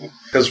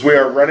 Because we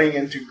are running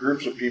into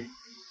groups of people,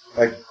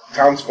 like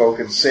townsfolk,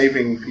 and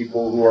saving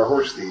people who are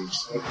horse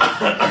thieves.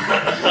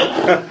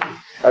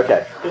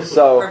 Okay,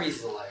 so. Hermes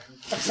is alive.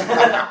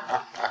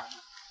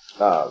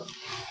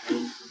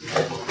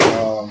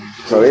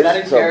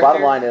 So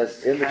bottom line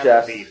is, in the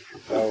chest,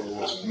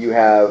 you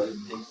have.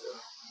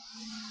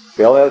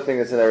 The only other thing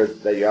that's in there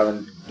that you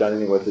haven't done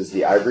anything with is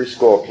the ivory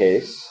skull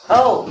case,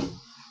 Oh,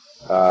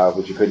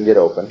 which you couldn't get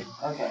open.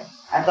 okay.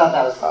 I thought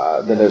that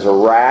was... Then there's a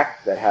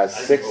rack that has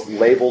 6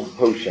 labeled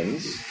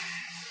potions.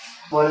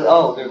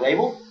 they're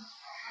labeled?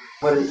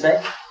 What does it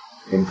say?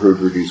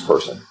 Improved reduced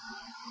person.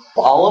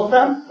 All of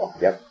them?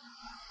 Yep.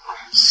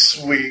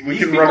 Sweet. We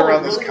These can run people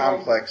around this really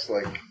complex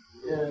like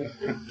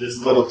This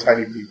little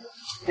tiny people.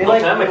 They One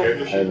like... time my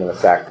character And then a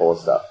sack full of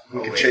stuff.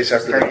 We can chase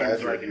after the It's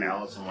badger. like an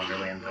Alice in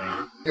Wonderland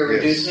thing. You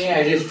reduce me,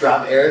 I just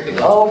drop Eric and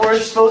go. Oh, we're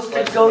supposed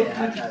to go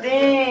through the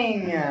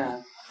thing!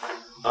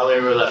 I'll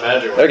leave her that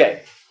badger one.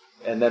 Okay.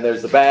 And then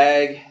there's the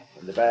bag.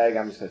 And the bag,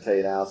 I'm just going to tell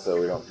you now so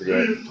we don't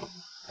forget,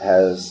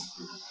 has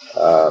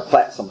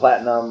some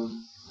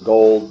platinum,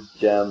 gold,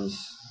 gems,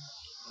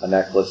 a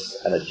necklace,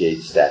 and a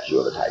jade statue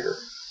of a tiger.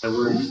 The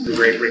words, the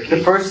great Ricky.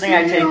 The first thing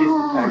I take is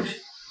the pouch.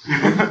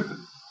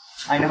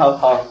 I know how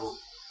powerful.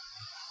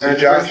 So The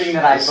Josh, first thing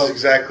that I this is vote,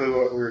 exactly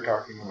what we were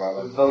talking about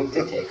on vote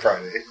to take.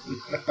 Friday.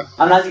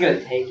 I'm not going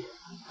to take it.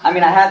 I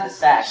mean, I have the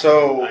sack.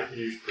 So,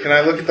 can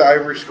I look at the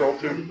ivory skull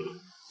too?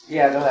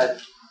 Yeah, go ahead.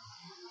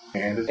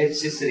 And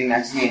It's just sitting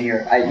next to me,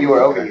 and you are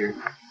over here.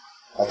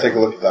 I'll take a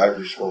look at the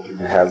ivory skull too. It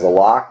has a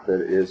lock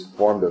that is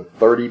formed of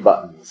 30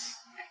 buttons.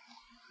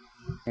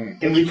 Can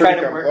That's we try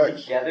pretty to work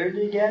complex. together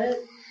to get it?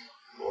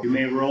 You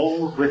may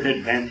roll with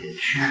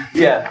advantage.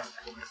 Yeah.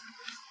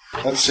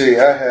 Let's see,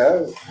 I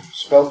have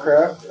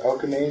spellcraft,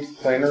 alchemy,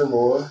 planar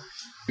lore,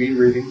 speed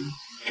reading,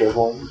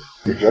 juggling.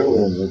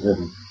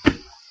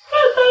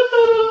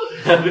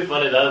 That'd be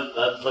funny.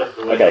 That's like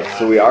the way. Okay,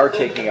 so we are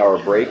taking our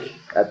break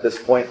at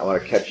this point. I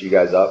want to catch you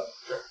guys up.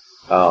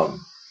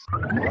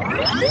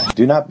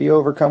 Do not be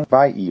overcome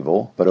by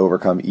evil, but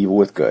overcome evil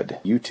with good.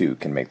 You too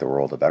can make the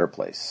world a better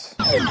place.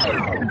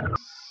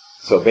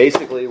 So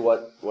basically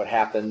what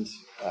happened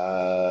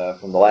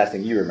from the last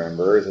thing you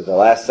remember is that the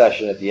last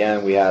session at the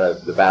end we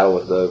had the battle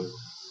with the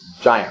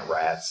giant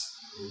rats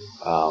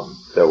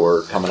that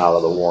were coming out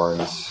of the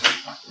warrens,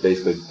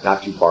 basically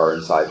not too far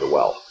inside the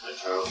well.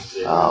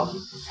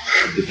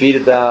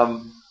 Defeated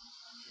them,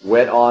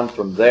 went on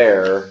from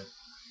there.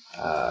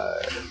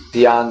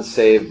 Theon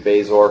saved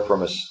Bazor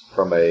from a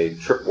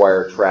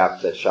tripwire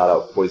trap that shot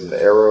out poisoned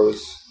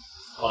arrows.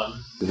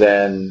 Fun.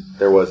 Then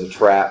there was a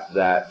trap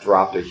that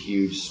dropped a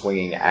huge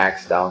swinging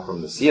axe down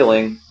from the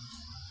ceiling,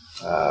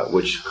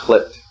 which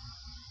clipped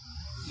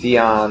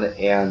Theon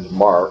and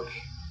Mark.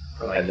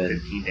 For like And then-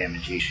 15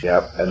 damage each.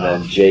 Yep, and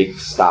then Jake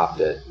stopped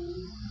it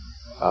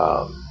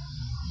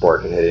before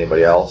it could hit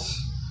anybody else.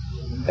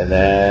 And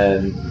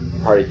then the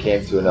party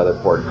came to another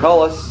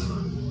portcullis,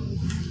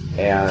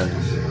 and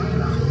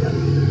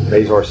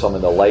Bazor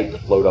summoned a light to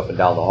float up and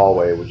down the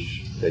hallway, which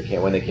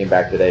when they came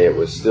back today, it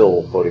was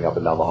still floating up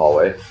and down the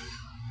hallway.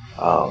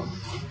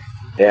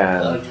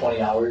 And Like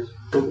 20 hours.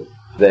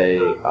 they,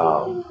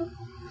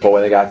 but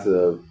when they got to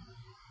the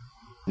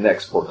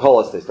next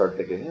portcullis, they started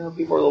thinking,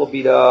 people are a little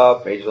beat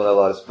up, mages don't have a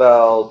lot of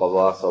spells, blah,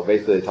 blah, blah. So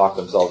basically they talked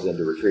themselves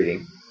into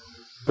retreating.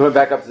 They went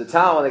back up to the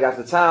town. When they got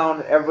to the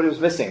town, everybody was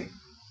missing.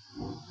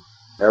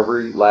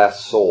 Every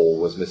last soul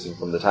was missing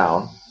from the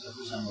town.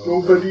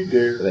 Nobody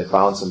dare. And they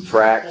found some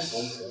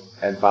tracks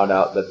and found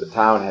out that the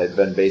town had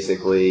been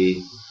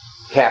basically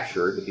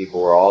captured. The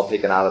people were all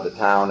taken out of the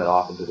town and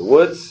off into the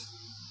woods.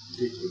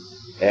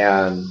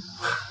 And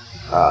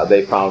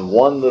they found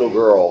one little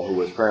girl who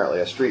was apparently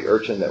a street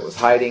urchin that was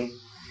hiding.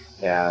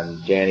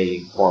 And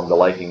Janny formed a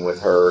liking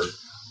with her,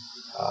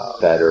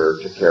 fed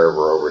her, took care of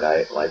her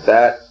overnight, like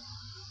that.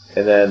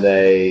 And then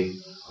they,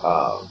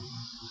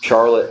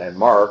 Charlotte and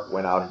Mark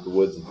went out into the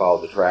woods and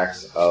followed the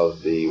tracks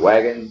of the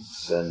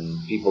wagons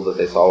and people that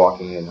they saw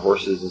walking in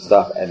horses and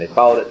stuff. And they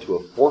followed it to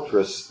a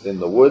fortress in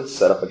the woods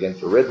set up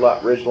against a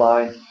ridge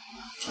line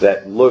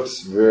that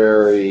looks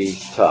very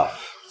tough.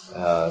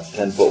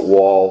 10-foot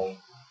wall,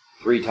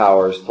 3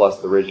 towers plus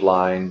the ridge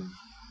line,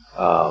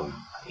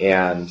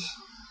 and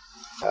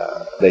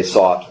they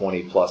saw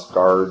 20-plus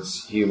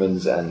guards,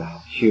 humans, and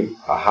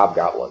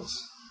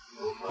hobgoblins.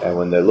 And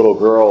when the little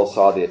girl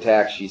saw the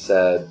attack, she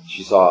said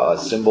she saw a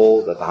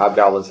symbol that the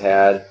hobgoblins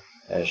had,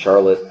 and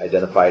Charlotte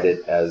identified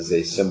it as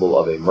a symbol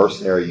of a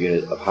mercenary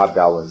unit of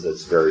hobgoblins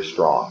that's very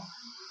strong.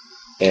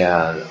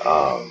 And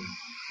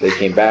they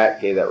came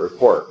back, gave that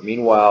report.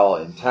 Meanwhile,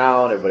 in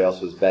town, everybody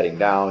else was bedding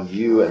down.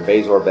 You and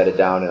Bazor bedded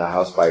down in a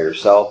house by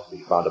yourself.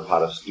 You found a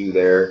pot of stew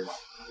there.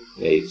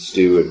 You ate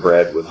stew and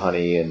bread with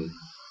honey and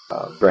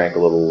drank a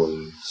little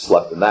and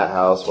slept in that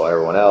house while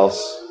everyone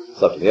else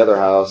slept in the other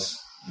house.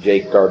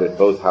 Jake guarded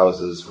both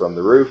houses from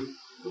the roof.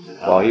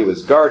 While he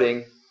was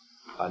guarding,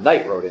 a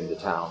knight rode into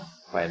town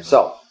by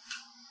himself,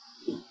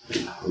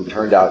 who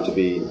turned out to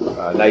be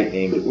a knight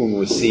named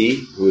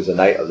Unwisi, who is a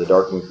knight of the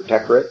Dark Moon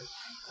Protectorate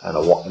and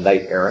a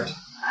knight errant.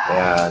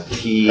 And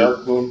he...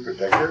 Dark Moon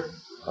Protectorate?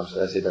 I'm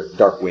sorry, I say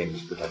Dark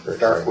Wings Protectorate.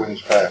 Dark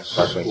Wings Pass.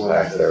 Dark Wings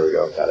Pass, there we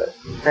go, got it.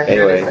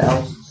 Anyway,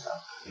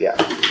 yeah,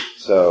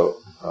 so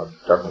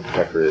Dark Moon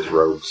Protectorate is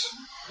rogues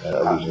and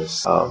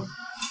illusionists.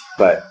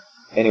 But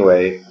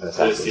anyway, an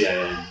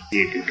assassin.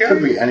 It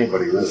could be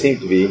anybody, really. It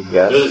seemed to be,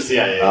 yes. There's a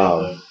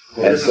CIA.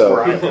 And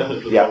so,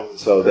 yeah,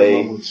 so they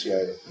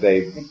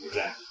Exactly.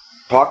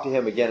 talked to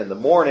him again in the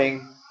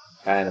morning,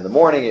 and in the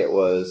morning it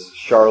was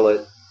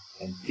Charlotte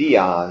and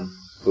Theon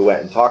who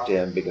went and talked to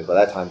him, because by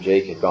that time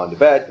Jake had gone to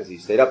bed, because he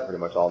stayed up pretty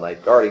much all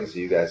night guarding, so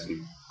you guys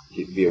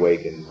could be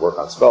awake and work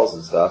on spells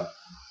and stuff.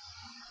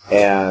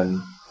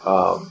 And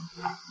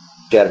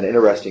she had an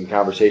interesting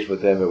conversation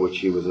with him in which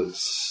he was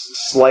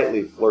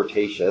slightly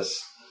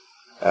flirtatious.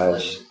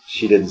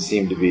 She didn't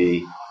seem to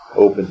be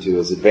open to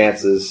his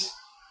advances,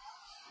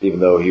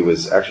 even though he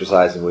was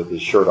exercising with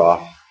his shirt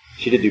off.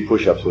 She did do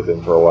push-ups with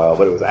him for a while,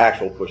 but it was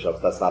actual push-ups.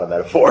 That's not a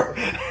metaphor.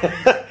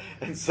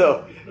 And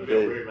so,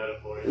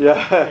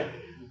 yeah.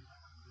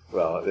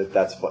 Well, it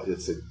has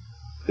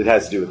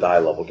to do with the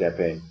high-level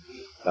campaign.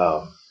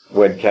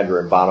 When Kendra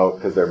and Bono,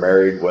 because they're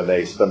married, when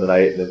they spend the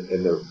night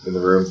in the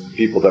rooms, the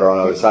people that are on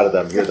the other side of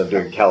them hear them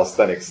doing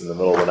calisthenics in the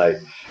middle of the night.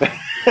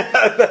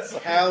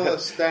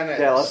 Calisthenics.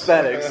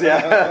 Calisthenics,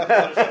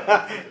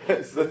 yeah.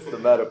 That's the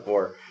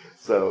metaphor.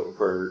 So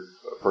for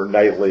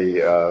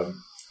nightly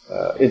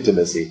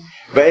intimacy.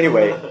 But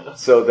anyway,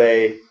 so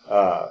they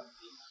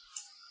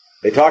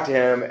talked to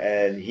him,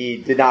 and he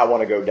did not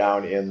want to go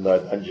down in the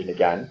dungeon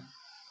again.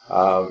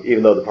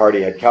 Even though the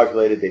party had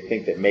calculated, they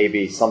think that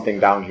maybe something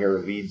down here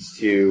leads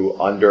to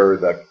under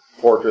the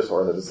fortress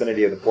or in the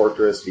vicinity of the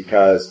fortress,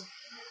 because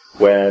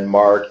when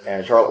Mark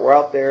and Charlotte were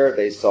out there,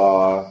 they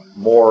saw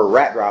more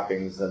rat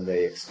droppings than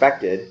they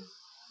expected.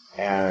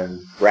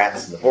 And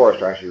rats in the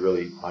forest are actually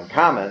really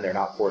uncommon. They're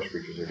not forest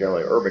creatures. They're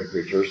generally urban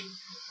creatures.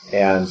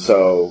 And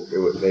so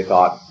they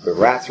thought the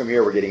rats from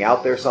here were getting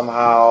out there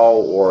somehow,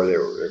 or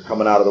they're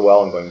coming out of the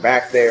well and going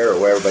back there, or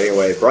whatever. But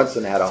anyway,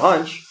 Brunson had a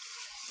hunch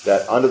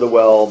that under the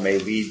well may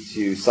lead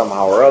to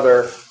somehow or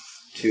other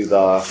to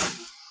the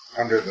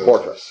under the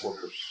fortress.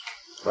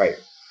 Right.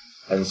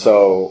 And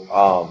so,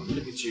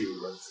 Look at you,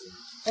 Brunson.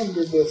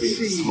 Under the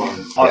sea.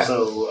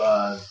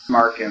 Also,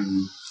 Mark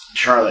and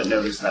Charlotte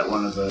noticed that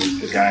one of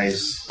the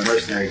guys, the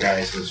mercenary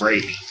guys, was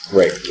Rake.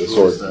 Rake,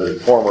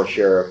 the former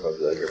sheriff of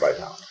the nearby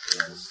town.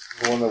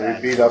 The one that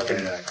we beat up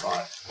and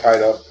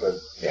tied up, but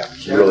yeah,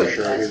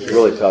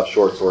 really tough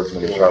short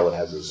swordsman. And Charlotte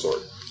has his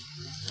sword.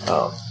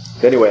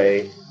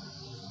 Anyway,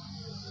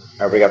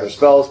 everybody got their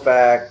spells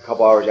back. A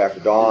couple hours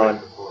after dawn,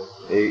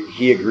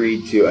 he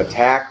agreed to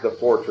attack the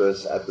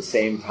fortress at the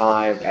same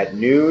time at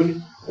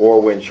noon,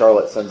 or when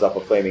Charlotte sends up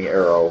a flaming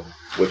arrow,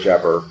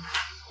 whichever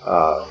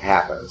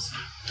happens.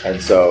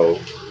 And so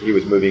he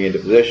was moving into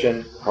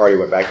position. The party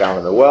went back down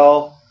in the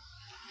well.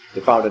 They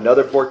found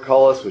another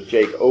portcullis, which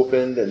Jake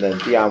opened, and then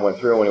Theon went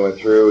through. And when he went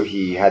through,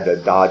 he had to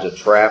dodge a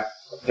trap,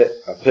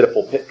 a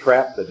pitiful pit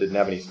trap that didn't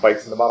have any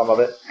spikes in the bottom of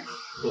it.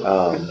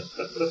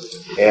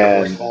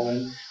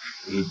 And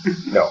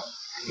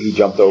he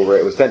jumped over it.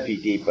 It was 10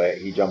 feet deep, but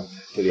he jumped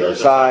to the other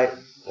side.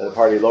 And the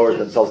party lowered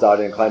themselves out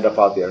and climbed up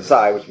out the other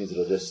side, which means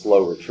it'll just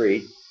slow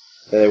retreat.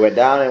 Then they went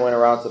down and went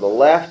around to the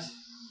left.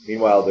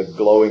 Meanwhile, the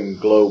glowing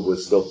globe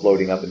was still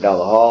floating up and down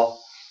the hall.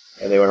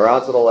 And they went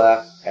around to the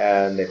left,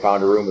 and they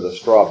found a room with a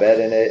straw bed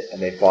in it,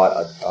 and they fought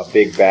a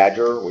big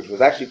badger, which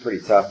was actually pretty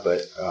tough,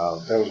 but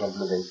That was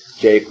unprovoked.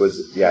 Jake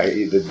was,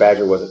 the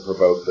badger wasn't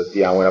provoked, but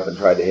Theon went up and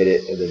tried to hit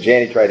it, and then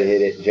Janny tried to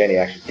hit it, and Janny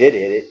actually did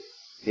hit it.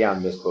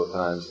 Theon missed both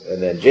times,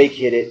 and then Jake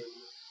hit it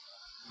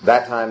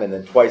that time, and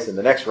then twice in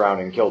the next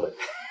round and killed it.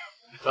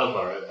 Sounds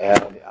about right.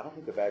 And I don't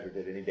think the badger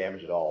did any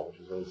damage at all, which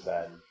was really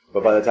sad.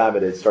 But by the time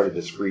it had started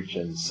to screech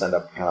and send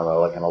up kind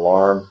of like an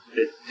alarm.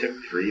 It took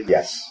 3.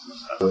 Yes.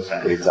 It was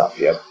pretty tough,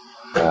 yep.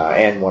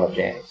 And one of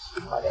Janny's.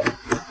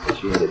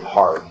 She hit it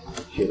hard.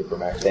 She hit it for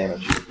max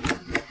damage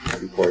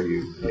before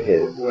you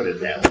hit it. What is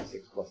that?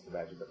 6 plus the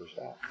magic of her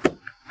staff.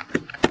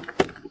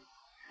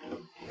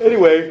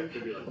 Anyway,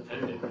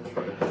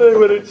 they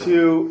went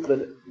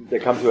into they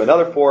come to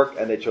another fork,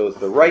 and they chose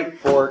the right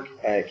fork,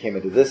 and it came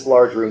into this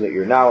large room that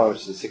you're now in,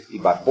 which is 60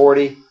 by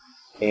 40,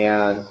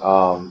 and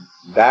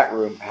that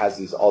room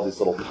has all these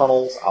little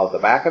tunnels out the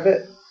back of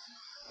it,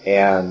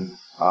 and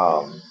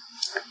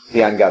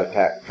Theon got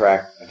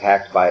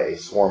attacked by a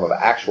swarm of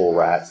actual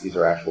rats. These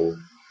are actual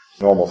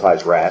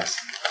normal-sized rats.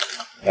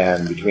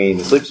 And between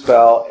the sleep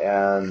spell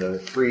and the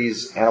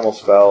freeze animal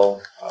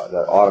spell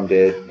that Autumn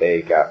did,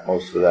 they got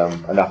most of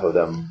them, enough of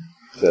them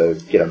to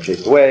get them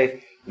chased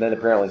away. And then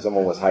apparently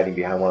someone was hiding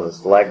behind one of the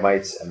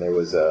stalagmites, and there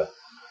was a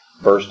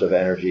burst of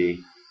energy,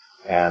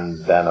 and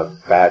then a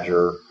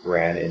badger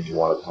ran into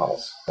one of the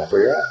tunnels. That's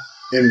where you're at.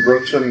 In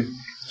Brookston,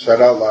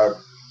 said out loud,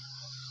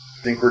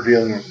 I think we're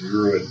dealing with a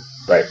druid.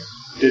 Right.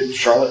 Did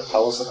Charlotte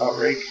tell us about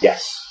Rake?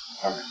 Yes.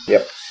 Okay.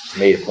 Yep.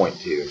 Made a point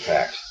to, in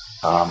fact.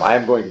 I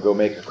am going to go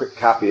make a quick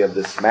copy of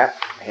this map,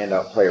 hand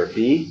out player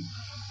B.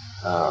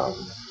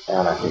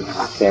 And I think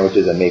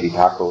sandwiches and maybe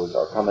tacos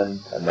are coming,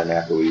 and then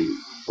after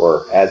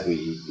as we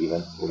eat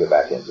even, we'll get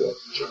back into it.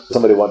 Sure.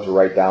 Somebody want to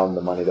write down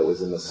the money that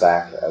was in the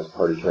sack as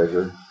party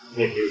treasure?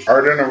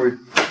 Arden, are we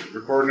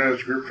recording it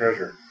as group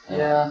treasure?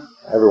 Yeah.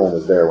 Everyone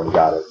was there when he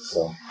got it,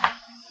 so.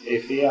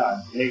 If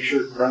make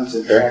sure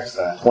Brunson tracks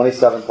that.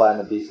 27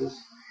 platinum pieces.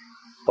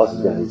 Plus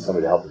he's going to need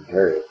somebody to help him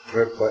carry it.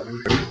 We have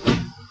platinum.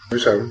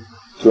 27.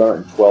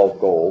 212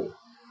 gold.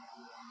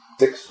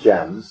 6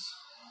 gems.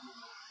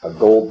 A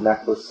gold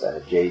necklace and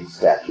a jade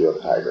statue of a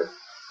tiger.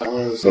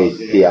 Made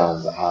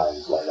Theon's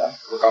eyes light up.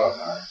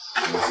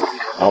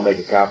 I'll make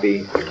a copy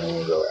and then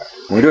we'll go after.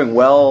 We're doing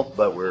well,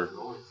 but we've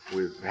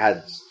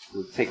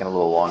taken a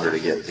little longer to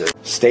get to.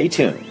 Stay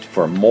tuned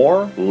for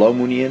more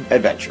Lomunian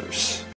adventures.